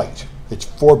of a byte. It's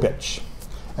 4 bits.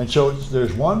 And so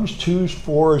there's 1s, 2s,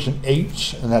 4s, and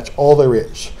 8s, and that's all there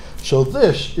is. So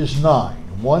this is 9,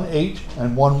 1, 8,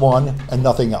 and 1, 1, and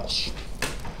nothing else.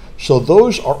 So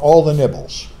those are all the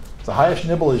nibbles. The highest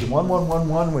nibble is 1, 1, 1,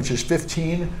 1, which is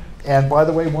 15. And by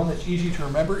the way, one that's easy to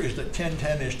remember is that 10,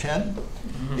 10 is 10.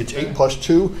 It's 8 plus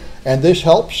 2, and this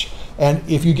helps. And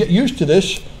if you get used to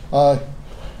this, I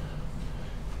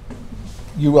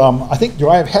think, do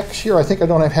I have hex here? I think I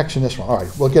don't have hex in this one. All right,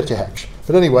 we'll get to hex.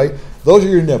 But anyway, those are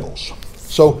your nibbles.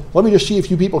 So let me just see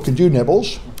if you people can do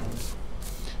nibbles.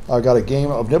 I've got a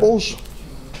game of nibbles.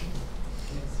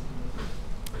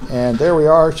 And there we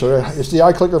are. So it's the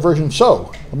iClicker version.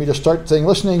 So let me just start saying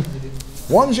listening.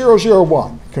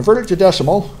 1001. Convert it to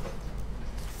decimal.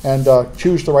 and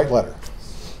choose the right letter.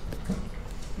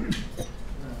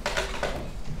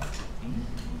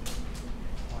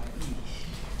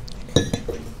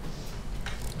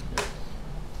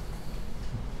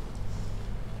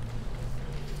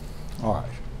 All right.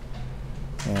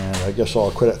 And I guess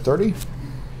I'll quit at 30.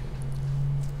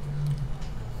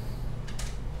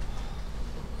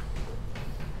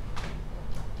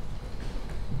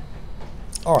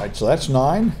 All right, so that's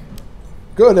 9.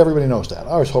 Good, everybody knows that.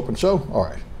 I was hoping so. All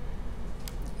right.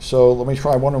 So let me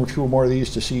try one or two more of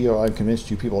these to see if I'm convinced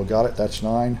you people got it. That's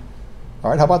 9. All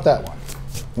right, how about that one?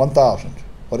 1,000.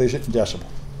 What is it in decimal?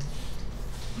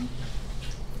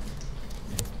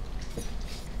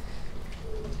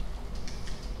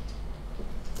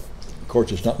 Of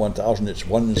course, it's not 1,000. It's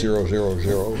 1000.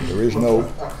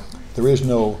 There is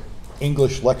no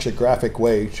English lexicographic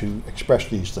way to express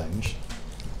these things,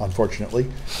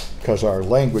 unfortunately, because our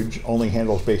language only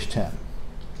handles base 10.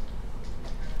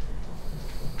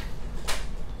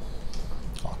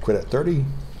 I'll quit at 30.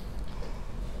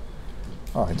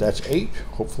 All right, that's 8.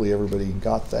 Hopefully everybody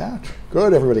got that.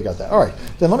 Good, everybody got that. All right,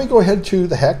 then let me go ahead to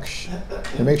the hex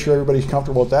and make sure everybody's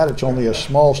comfortable with that. It's only a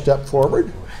small step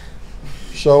forward.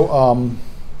 So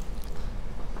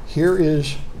here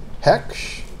is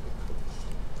hex.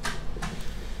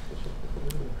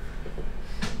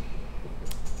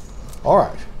 All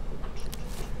right.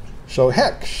 So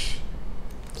hex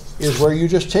is where you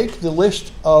just take the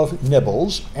list of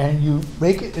nibbles and you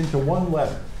make it into one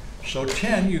letter. So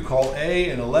 10 you call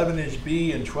A, and 11 is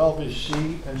B, and 12 is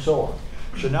C, and so on.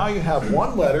 So now you have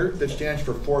one letter that stands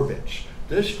for 4 bits.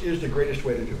 This is the greatest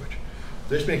way to do it.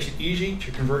 This makes it easy to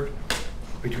convert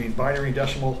between binary and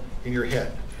decimal in your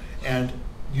head. And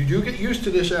you do get used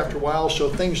to this after a while, so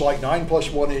things like 9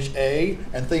 plus 1 is A,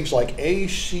 and things like A,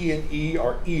 C, and E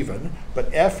are even, but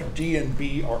F, D, and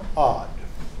B are odd.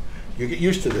 You get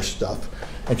used to this stuff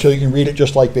until you can read it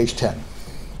just like base 10.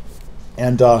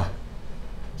 And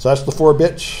so that's the 4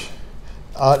 bits.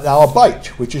 Now a byte,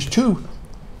 which is 2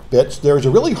 bits. There's a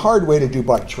really hard way to do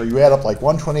bytes, where you add up like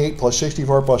 128 plus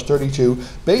 64 plus 32.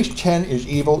 Base 10 is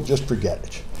evil, just forget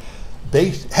it.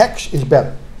 Base hex is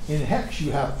better. In hex,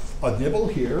 you have a nibble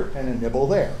here and a nibble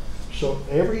there. So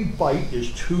every byte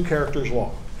is 2 characters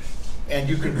long. And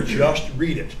you can just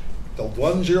read it. The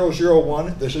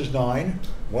 1001, this is 9.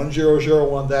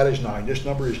 1001, that is 9. This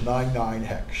number is 99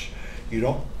 hex. You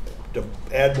don't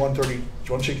add 130,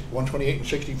 128 and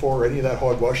 64 or any of that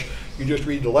hogwash. You just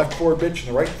read the left 4 bits and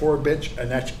the right 4 bits,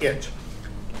 and that's it.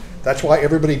 That's why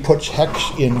everybody puts hex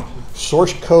in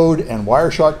source code and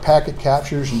Wireshark packet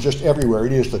captures and just everywhere.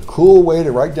 It is the cool way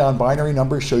to write down binary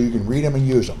numbers so you can read them and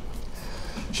use them.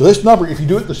 So this number, if you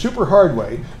do it the super hard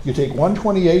way, you take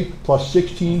 128 plus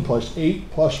 16 plus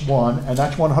 8 plus 1, and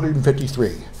that's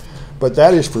 153. But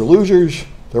that is for losers.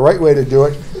 The right way to do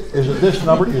it is that this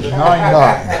number is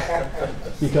 99.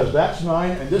 Because that's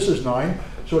 9 and this is 9,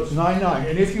 so it's 99.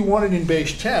 And if you want it in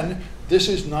base 10, this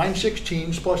is 9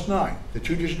 16s plus 9, the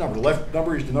 2-digit number. The left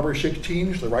number is the number of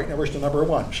 16s, the right number is the number of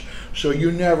 1s. So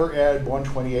you never add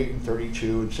 128 and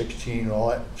 32 and 16 and all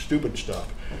that stupid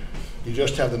stuff. You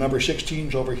just have the number of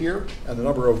 16s over here and the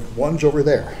number of 1s over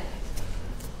there.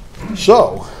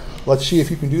 So let's see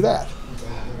if you can do that.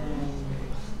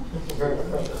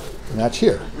 And that's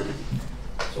here.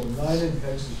 So 9 in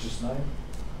hex is just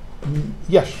 9?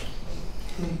 Yes.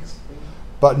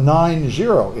 But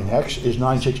 9-0 in hex is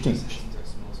 9 16s,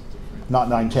 not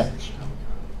 9 10s.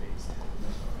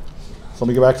 So let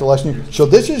me go back to the lesson here. So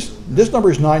this number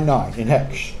is 99 in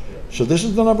hex. So this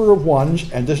is the number of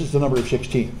 1s and this is the number of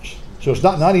 16s. So it's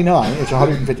not 99, it's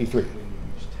 153.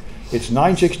 It's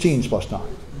 9 16s plus 9,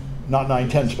 not 9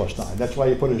 10s plus 9. That's why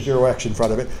you put a 0x in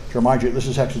front of it to remind you this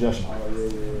is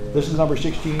hexadecimal. This is the number of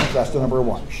 16s, that's the number of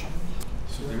 1s.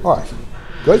 All right,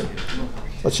 good.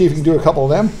 Let's see if you can do a couple of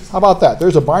them. How about that?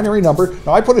 There's a binary number.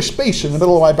 Now I put a space in the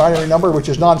middle of my binary number, which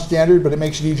is non-standard, but it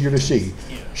makes it easier to see.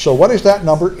 So what is that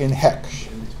number in hex?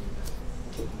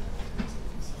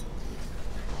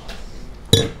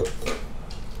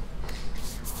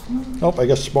 Nope, I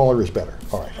guess smaller is better.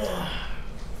 All right.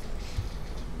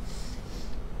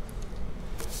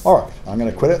 All right, I'm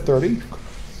going to quit at 30.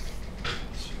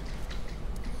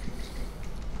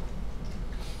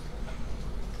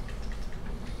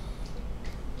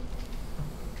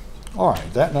 All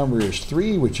right, that number is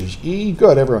 3, which is E.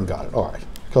 Good, everyone got it. All right,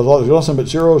 because there's nothing but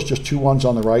zeros, just 2 1s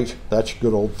on the right. That's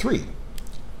good old 3.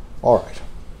 All right.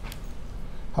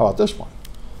 How about this one?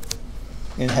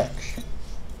 In hex.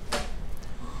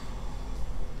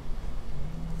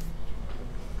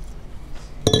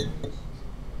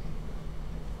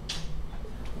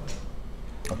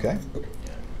 Okay.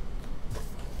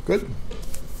 Good.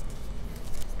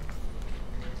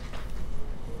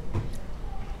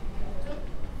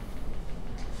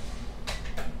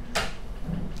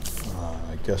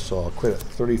 guess I'll quit at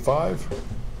 35.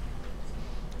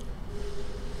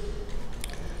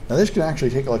 Now this can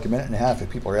actually take like a minute and a half if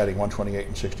people are adding 128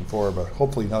 and 64, but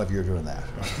hopefully none of you are doing that.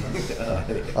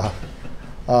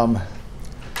 All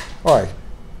right,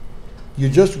 you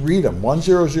just read them.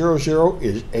 1000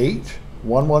 is 8,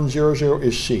 1100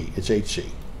 is C, it's 8C.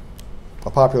 A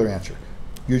popular answer.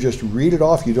 You just read it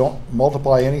off, you don't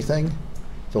multiply anything.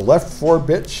 The left 4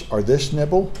 bits are this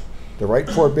nibble, the right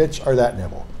 4 bits are that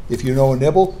nibble. If you know a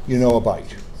nibble, you know a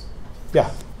byte. Yeah?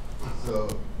 So,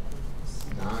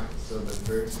 so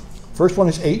the first one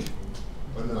is 8.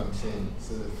 Oh no, I'm saying,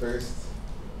 so the first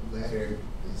letter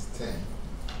is 10.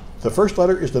 The first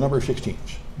letter is the number of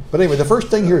 16s. But anyway, the first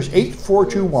thing here is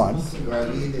 8421. What I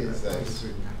mean is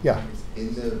like, yeah.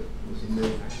 In the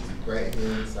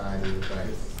right-hand side of the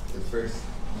device, the first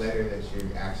letter that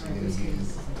you're actually going to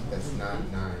use that's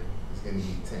not 9 is going to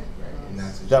be 10, right? And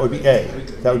that's that would be A.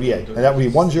 That would be A. And that would be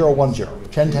 1010.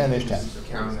 1010 is 10.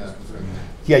 Count up from that.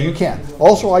 Yeah, you can.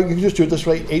 Also, you can just do it this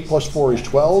way. 8 plus 4 is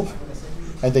 12.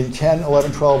 And then 10,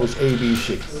 11, 12 is A, B,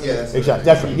 C. Yeah, that's exactly.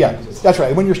 That's right. Yeah, that's right.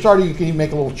 And when you're starting, you can even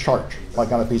make a little chart,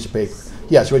 like on a piece of paper.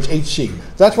 Yeah, so it's 8C.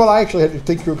 That's what I actually had to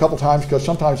think through a couple times because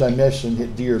sometimes I miss and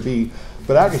hit D or B.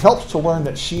 But it helps to learn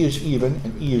that C is even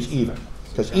and E is even.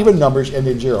 Because even numbers end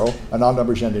in 0 and odd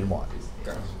numbers end in 1.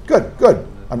 Good, good.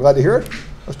 I'm glad to hear it.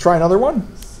 Let's try another one.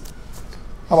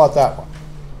 How about that one?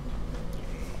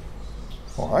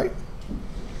 All right.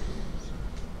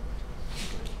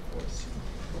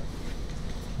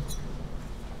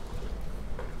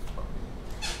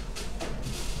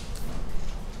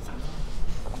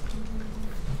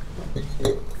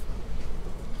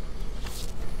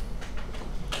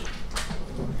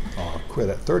 I'll quit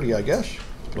at 30, I guess.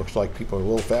 Looks like people are a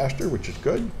little faster, which is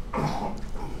good.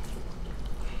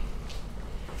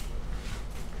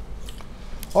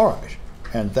 All right,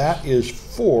 and that is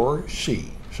 4C,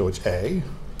 so it's A.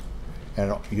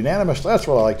 And unanimous, that's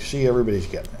what I like to see, everybody's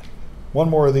getting it. One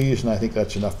more of these, and I think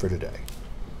that's enough for today.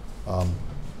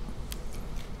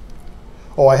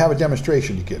 Oh, I have a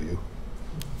demonstration to give you.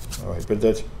 All right, but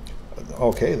that's,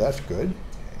 okay, that's good.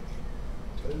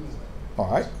 All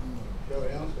right.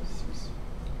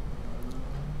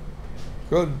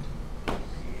 Good.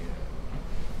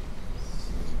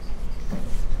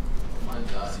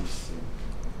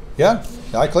 Yeah?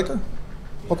 The iClicker?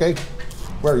 Okay.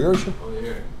 Where, yours? Oh,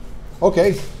 here.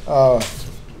 Okay.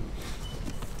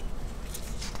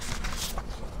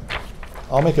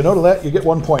 I'll make a note of that. You get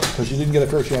 1 point because you didn't get a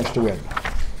fair chance to win.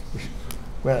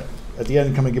 Well, at the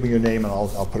end, come and give me your name and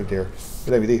I'll put it there.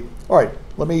 But anyway, all right,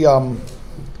 let me, I'm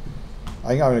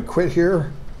going to quit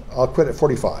here. I'll quit at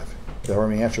 45. There are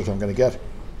many answers I'm going to get.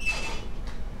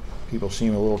 People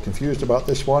seem a little confused about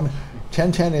this one.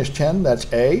 1010 is 10,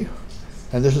 that's A.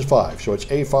 And this is 5, so it's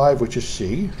A5, which is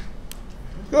C.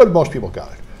 Good, most people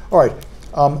got it. All right,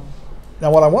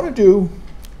 now what I want to do,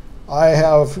 I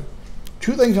have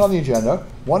 2 things on the agenda.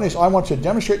 One is I want to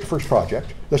demonstrate the first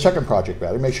project, the second project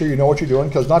rather, make sure you know what you're doing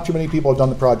because not too many people have done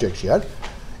the projects yet.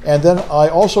 And then I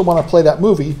also want to play that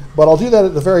movie, but I'll do that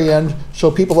at the very end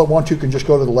so people that want to can just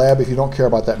go to the lab if you don't care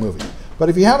about that movie. But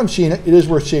if you haven't seen it, it is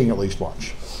worth seeing at least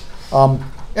once.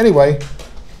 Anyway,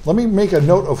 let me make a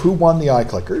note of who won the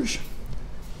iClickers,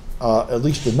 at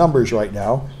least the numbers right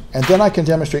now, and then I can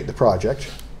demonstrate the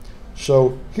project.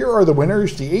 So here are the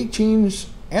winners, the 18s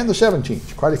and the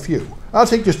 17s, quite a few. I'll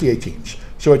take just the 18s.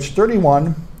 So it's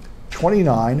 31,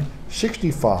 29,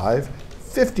 65,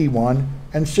 51,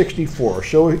 and 64.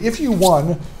 So if you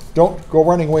won, don't go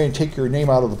running away and take your name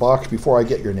out of the box before I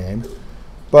get your name.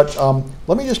 But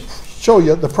let me just show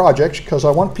you the projects because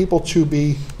I want people to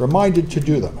be reminded to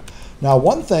do them. Now,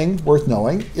 one thing worth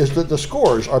knowing is that the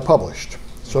scores are published.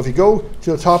 So if you go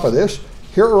to the top of this,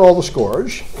 here are all the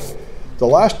scores. The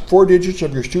last 4 digits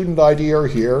of your student ID are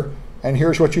here, and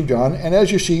here's what you've done. And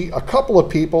as you see, a couple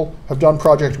of people have done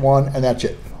project 1, and that's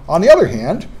it. On the other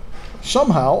hand,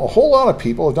 somehow a whole lot of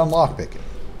people have done lockpicking.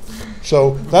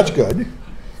 So that's good.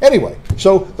 Anyway,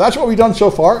 so that's what we've done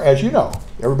so far, as you know.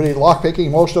 Everybody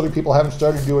lockpicking, most other people haven't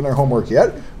started doing their homework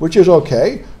yet, which is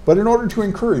okay, but in order to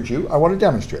encourage you, I want to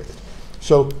demonstrate it.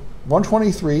 So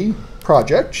 123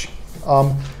 projects.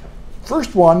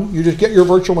 First one, you just get your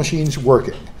virtual machines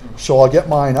working. So I'll get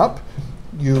mine up.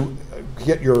 You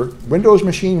get your Windows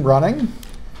machine running,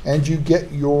 and you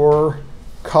get your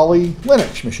Corley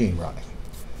Linux machine running.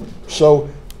 So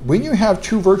when you have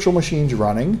 2 virtual machines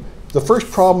running, the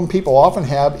first problem people often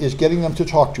have is getting them to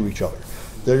talk to each other.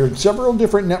 There are several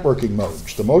different networking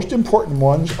modes. The most important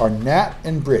ones are NAT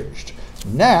and bridged.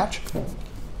 NAT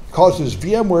causes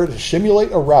VMware to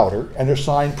simulate a router and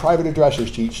assign private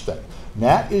addresses to each thing.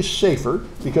 NAT is safer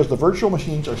because the virtual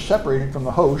machines are separated from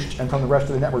the host and from the rest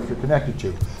of the network you're connected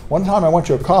to. One time I went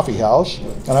to a coffee house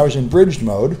and I was in bridged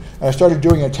mode and I started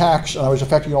doing attacks and I was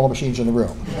affecting all the machines in the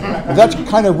room. And that's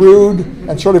kind of rude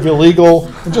and sort of illegal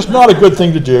and just not a good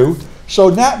thing to do. So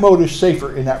NAT mode is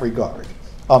safer in that regard.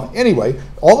 Anyway,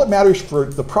 all that matters for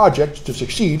the project to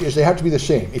succeed is they have to be the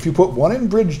same. If you put one in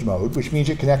bridged mode, which means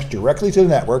it connects directly to the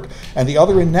network, and the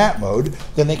other in NAT mode,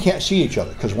 then they can't see each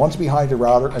other because one's behind the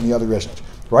router and the other isn't.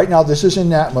 Right now this is in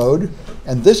NAT mode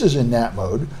and this is in NAT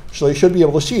mode, so they should be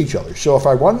able to see each other. So if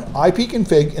I run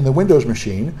ipconfig in the Windows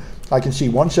machine, I can see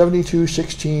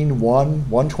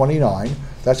 172.16.1.129.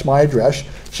 That's my address.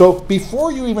 So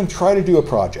before you even try to do a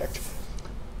project,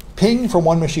 ping from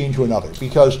one machine to another,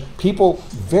 because people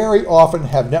very often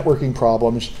have networking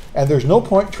problems and there's no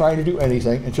point trying to do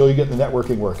anything until you get the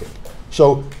networking working.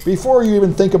 So before you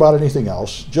even think about anything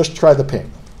else, just try the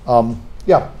ping.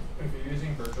 Yeah? If you're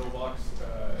using VirtualBox, is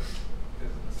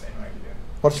it the same idea?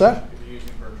 What's that? If you're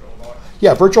using VirtualBox?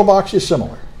 Yeah, VirtualBox is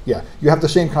similar. Yeah, you have the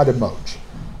same kind of modes.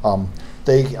 I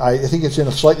think it's in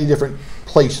a slightly different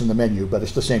place in the menu, but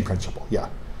it's the same principle, yeah.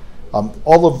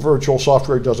 All the virtual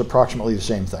software does approximately the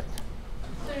same thing.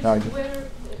 Where should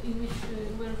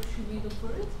we look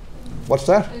for it? What's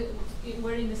that?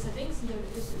 Where in the settings there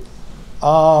is it?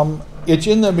 It's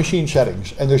in the machine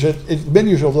settings, and there's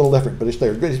menus are a little different, but it's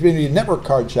there. It's in the network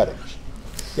card settings.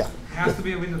 Yeah. It has to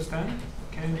be a Windows 10?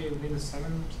 Can it be a Windows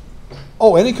 7?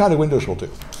 Oh, any kind of Windows will do,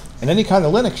 and any kind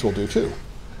of Linux will do too.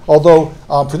 Although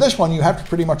for this one, you have to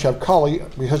pretty much have Corley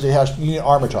because you need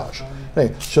Armitage.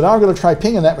 Okay, so now I'm going to try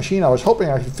pinging that machine. I was hoping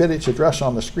I could fit its address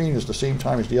on the screen at the same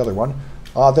time as the other one.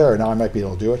 There, now I might be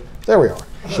able to do it. There we are.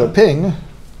 So ping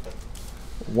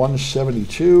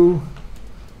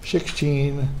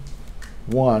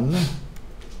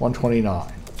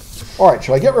 172.16.1.129. All right,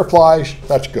 so I get replies.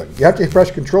 That's good. You have to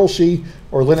press Control-C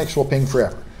or Linux will ping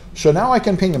forever. So now I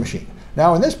can ping the machine.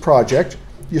 Now in this project,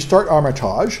 you start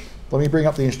Armitage. Let me bring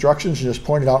up the instructions and just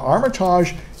point it out.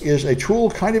 Armitage is a tool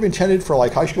kind of intended for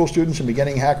like high school students and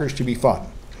beginning hackers to be fun.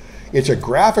 It's a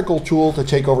graphical tool to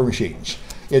take over machines.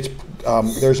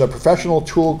 There's a professional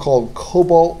tool called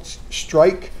Cobalt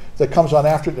Strike that comes on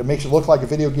after it that makes it look like a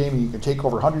video game and you can take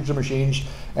over hundreds of machines.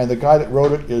 And the guy that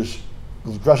wrote it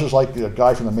dresses like the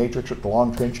guy from The Matrix with the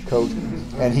long trench coat.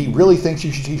 And he really thinks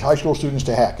you should teach high school students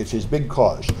to hack. It's his big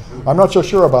cause. I'm not so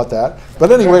sure about that. But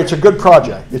anyway, it's a good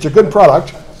project. It's a good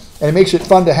product. And it makes it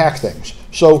fun to hack things.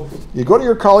 So you go to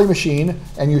your Corley machine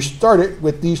and you start it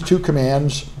with these two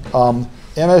commands,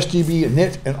 msdb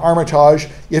init and Armitage.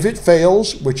 If it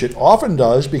fails, which it often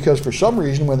does, because for some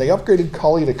reason when they upgraded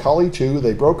Corley to Corley 2,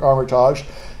 they broke Armitage,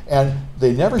 and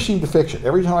they never seem to fix it.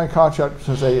 Every time I contact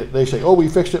them, they say, oh, we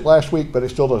fixed it last week, but it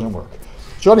still doesn't work.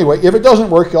 So anyway, if it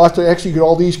doesn't work, you'll have to execute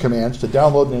all these commands to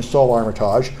download and install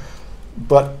Armitage.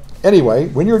 But anyway,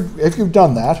 if you've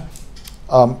done that,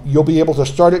 you'll be able to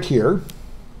start it here.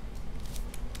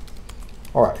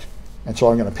 All right, and so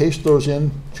I'm going to paste those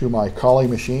in to my Corley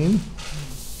machine.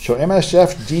 So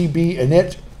msfdb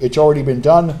init, it's already been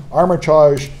done.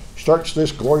 Armitage starts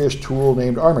this glorious tool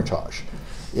named Armitage.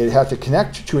 It has to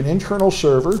connect to an internal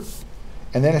server,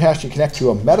 and then it has to connect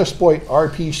to a Metasploit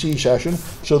RPC session.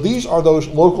 So these are those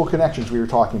local connections we were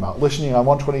talking about, listening on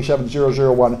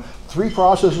 127.0.0.1. 3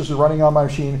 processes are running on my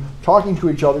machine, talking to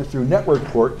each other through network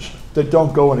ports that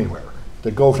don't go anywhere,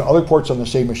 that go to other ports on the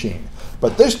same machine.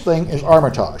 But this thing is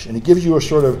Armitage, and it gives you a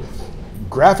sort of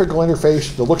graphical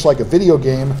interface that looks like a video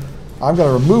game. I'm going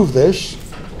to remove this.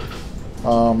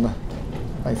 I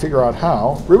can figure out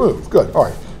how. Remove, good, all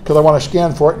right, because I want to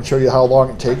scan for it and show you how long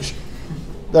it takes.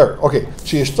 There, okay,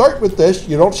 so you start with this,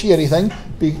 you don't see anything,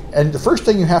 and the first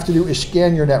thing you have to do is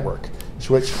scan your network.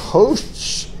 So it's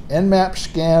hosts, nmap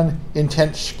scan,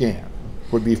 intent scan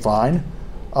would be fine.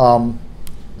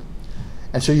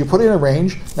 And so you put in a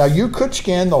range. Now you could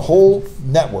scan the whole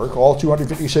network, all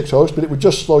 256 hosts, but it would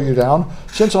just slow you down.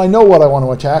 Since I know what I want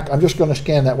to attack, I'm just going to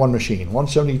scan that one machine,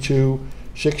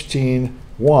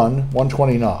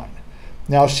 172.16.1.129.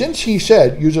 Now, since he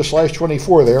said use a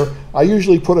 /24 there, I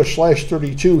usually put a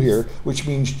 /32 here, which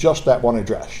means just that one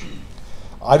address.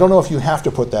 I don't know if you have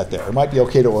to put that there. It might be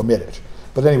okay to omit it.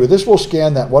 But anyway, this will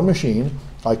scan that one machine.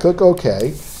 I click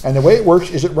OK, and the way it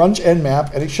works is it runs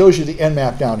nmap, and it shows you the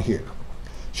nmap down here.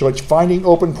 So it's finding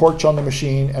open ports on the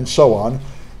machine and so on.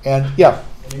 And yeah.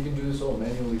 And you can do this all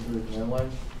manually through the command line?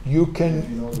 You can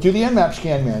do the nmap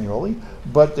scan manually,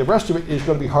 but the rest of it is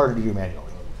going to be harder to do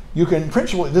manually. You can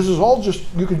principally, this is all just,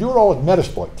 you can do it all with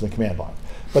Metasploit, the command line.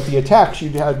 But the attacks,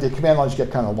 the command lines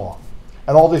get kind of long.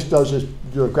 And all this does is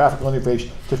do a graphical interface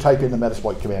to type in the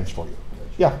Metasploit commands for you.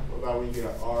 Yeah? What about when you get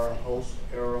an R host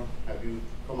error? Have you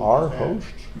come R across that? host?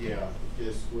 Yeah,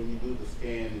 just when you do the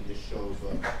scan, it just shows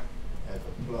up as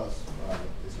a plus.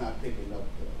 It's not picking up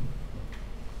the,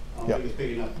 I don't think it's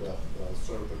picking up the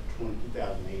server 2008,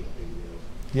 I think it is.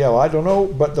 Yeah, well, I don't know,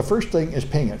 but the first thing is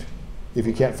ping it if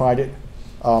you can't find it.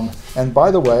 And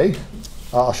by the way,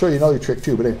 I'll show you another trick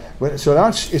too. But so now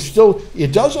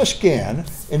it does a scan,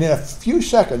 and in a few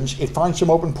seconds it finds some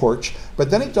open ports. But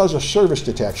then it does a service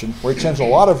detection where it sends a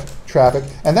lot of traffic,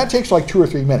 and that takes like 2 or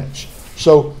 3 minutes.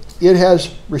 So it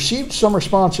has received some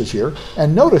responses here,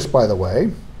 and notice, by the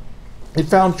way, it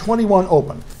found 21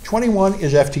 open. 21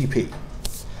 is FTP.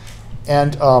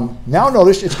 And now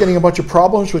notice it's getting a bunch of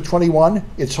problems with 21.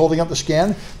 It's holding up the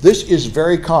scan. This is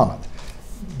very common.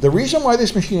 The reason why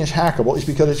this machine is hackable is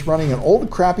because it's running an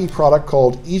old crappy product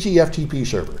called EasyFTP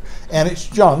server. And it's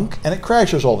junk, and it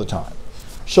crashes all the time.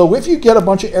 So if you get a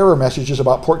bunch of error messages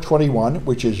about port 21,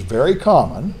 which is very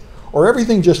common, or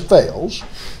everything just fails,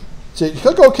 so you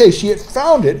click OK, see it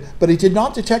found it, but it did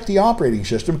not detect the operating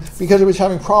system because it was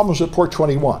having problems with port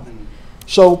 21.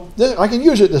 So I can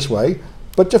use it this way,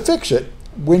 but to fix it,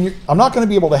 I'm not going to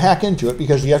be able to hack into it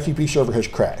because the FTP server has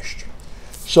crashed.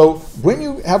 So when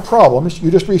you have problems, you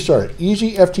just restart it.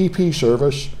 Easy FTP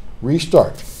service,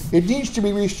 restart. It needs to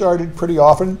be restarted pretty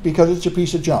often because it's a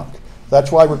piece of junk.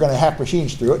 That's why we're going to hack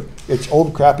machines through it. It's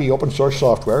old, crappy, open source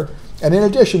software. And in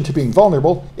addition to being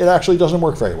vulnerable, it actually doesn't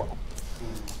work very well.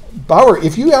 However,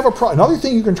 if you have another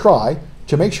thing you can try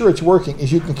to make sure it's working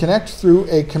is you can connect through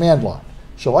a command line.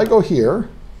 So I go here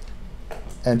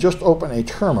and just open a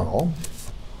terminal.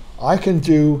 I can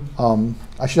do,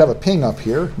 I should have a ping up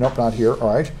here. Nope, not here.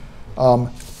 All right.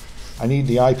 I need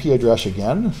the IP address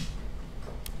again.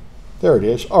 There it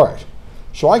is. All right.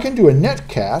 So I can do a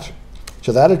netcat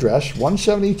to that address,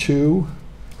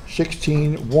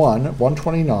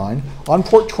 172.16.1.129 on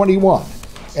port 21.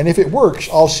 And if it works,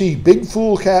 I'll see Big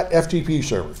Fool Cat FTP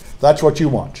server. That's what you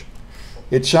want.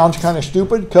 It sounds kind of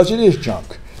stupid because it is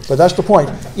junk. But that's the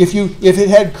point. If it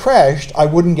had crashed, I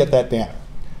wouldn't get that banner.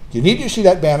 You need to see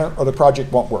that banner or the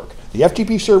project won't work. The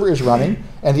FTP server is running,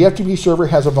 and the FTP server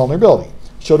has a vulnerability.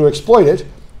 So to exploit it,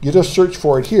 you just search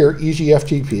for it here, Easy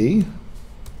FTP,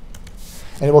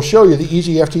 and it will show you the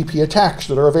Easy FTP attacks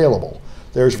that are available.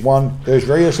 There's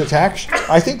various attacks.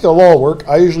 I think they'll all work.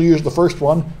 I usually use the first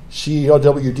one,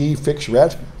 CWD fix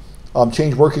ret.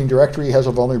 Change working directory has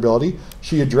a vulnerability.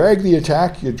 So you drag the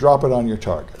attack, you drop it on your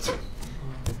target.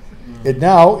 It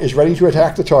now is ready to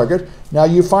attack the target. Now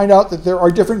you find out that there are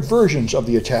different versions of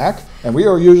the attack, and we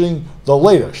are using the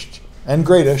latest and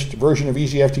greatest version of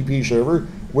EasyFTP server,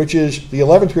 which is the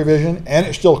 11th revision, and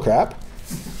it's still crap.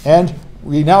 And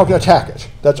we now can attack it.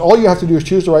 That's all you have to do is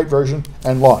choose the right version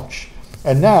and launch.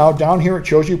 And now down here it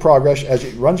shows you progress as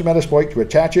it runs Metasploit to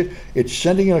attach it. It's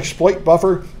sending an exploit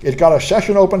buffer. It's got a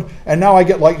session open, and now I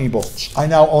get lightning bolts. I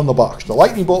now own the box. The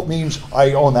lightning bolt means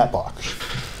I own that box.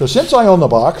 So since I own the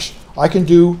box, I can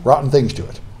do rotten things to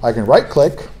it. I can right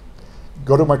click,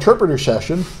 go to my interpreter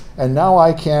session, and now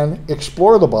I can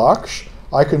explore the box.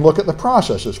 I can look at the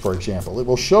processes, for example. It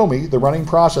will show me the running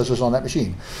processes on that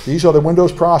machine. These are the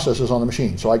Windows processes on the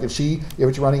machine, so I can see if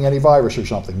it's running antivirus or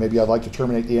something. Maybe I'd like to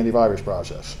terminate the antivirus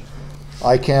process.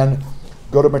 I can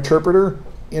go to my interpreter,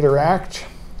 interact,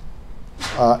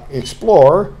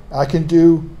 explore. I can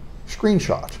do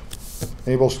screenshot.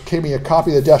 And it will give me a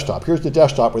copy of the desktop. Here's the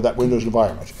desktop with that Windows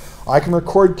environment. I can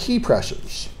record key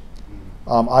presses.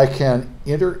 I can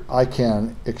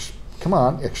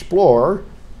explore,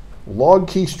 log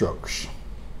keystrokes.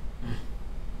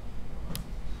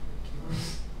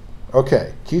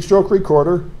 Okay, keystroke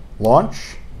recorder,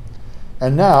 launch.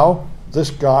 And now this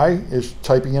guy is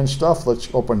typing in stuff.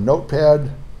 Let's open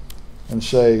Notepad and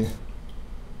say,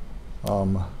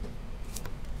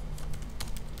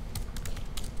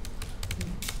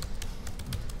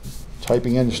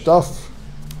 typing in stuff.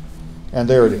 And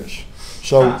there it is.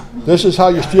 So this is how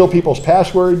you steal people's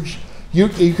passwords. You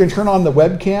can turn on the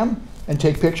webcam and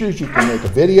take pictures. You can make a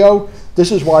video.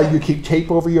 This is why you keep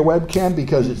tape over your webcam,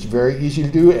 because it's very easy to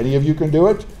do. Any of you can do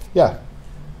it. Yeah.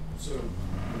 So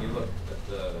when you look at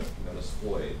the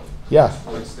Metasploit, yeah,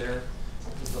 exploits there,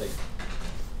 it's like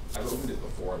I've opened it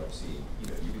before and I've seen,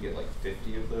 you can get like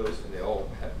 50 of those, and they all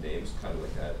have names kind of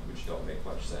like that, which don't make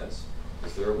much sense.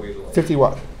 Is there a way to like 50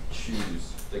 what?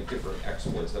 Choose like different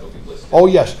exploits that'll be listed? Oh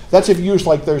yes, that's if you use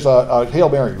like there's a Hail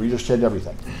Mary where you just send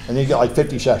everything, and then you get like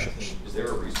 50 sessions. Is there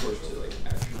a resource to like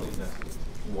actually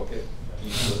look at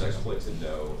each of those exploits and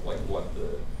know like what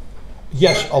the?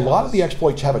 Yes, a lot of the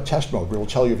exploits have a test mode where it will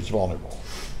tell you if it's vulnerable,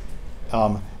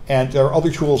 and there are other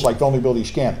tools like vulnerability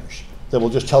scanners. that will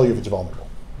just tell you if it's vulnerable.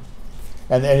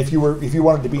 And if you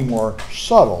wanted to be more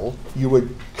subtle, you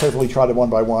would carefully try to one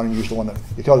by one and use the one that,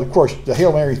 because of course the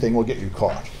Hail Mary thing will get you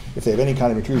caught if they have any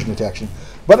kind of intrusion detection.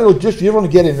 But it'll just, you don't want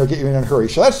to get in, it'll get you in a hurry.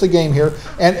 So that's the game here.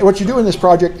 And what you do in this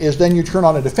project is then you turn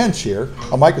on a defense here,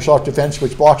 a Microsoft defense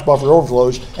which blocks buffer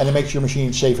overflows, and it makes your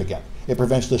machine safe again. It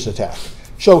prevents this attack.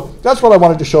 So that's what I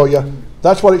wanted to show you.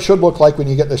 That's what it should look like when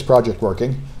you get this project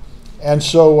working. And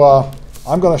so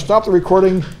I'm going to stop the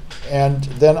recording, and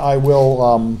then I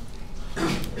will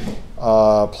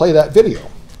play that video.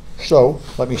 So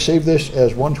let me save this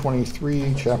as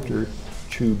 123 chapter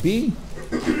 2b.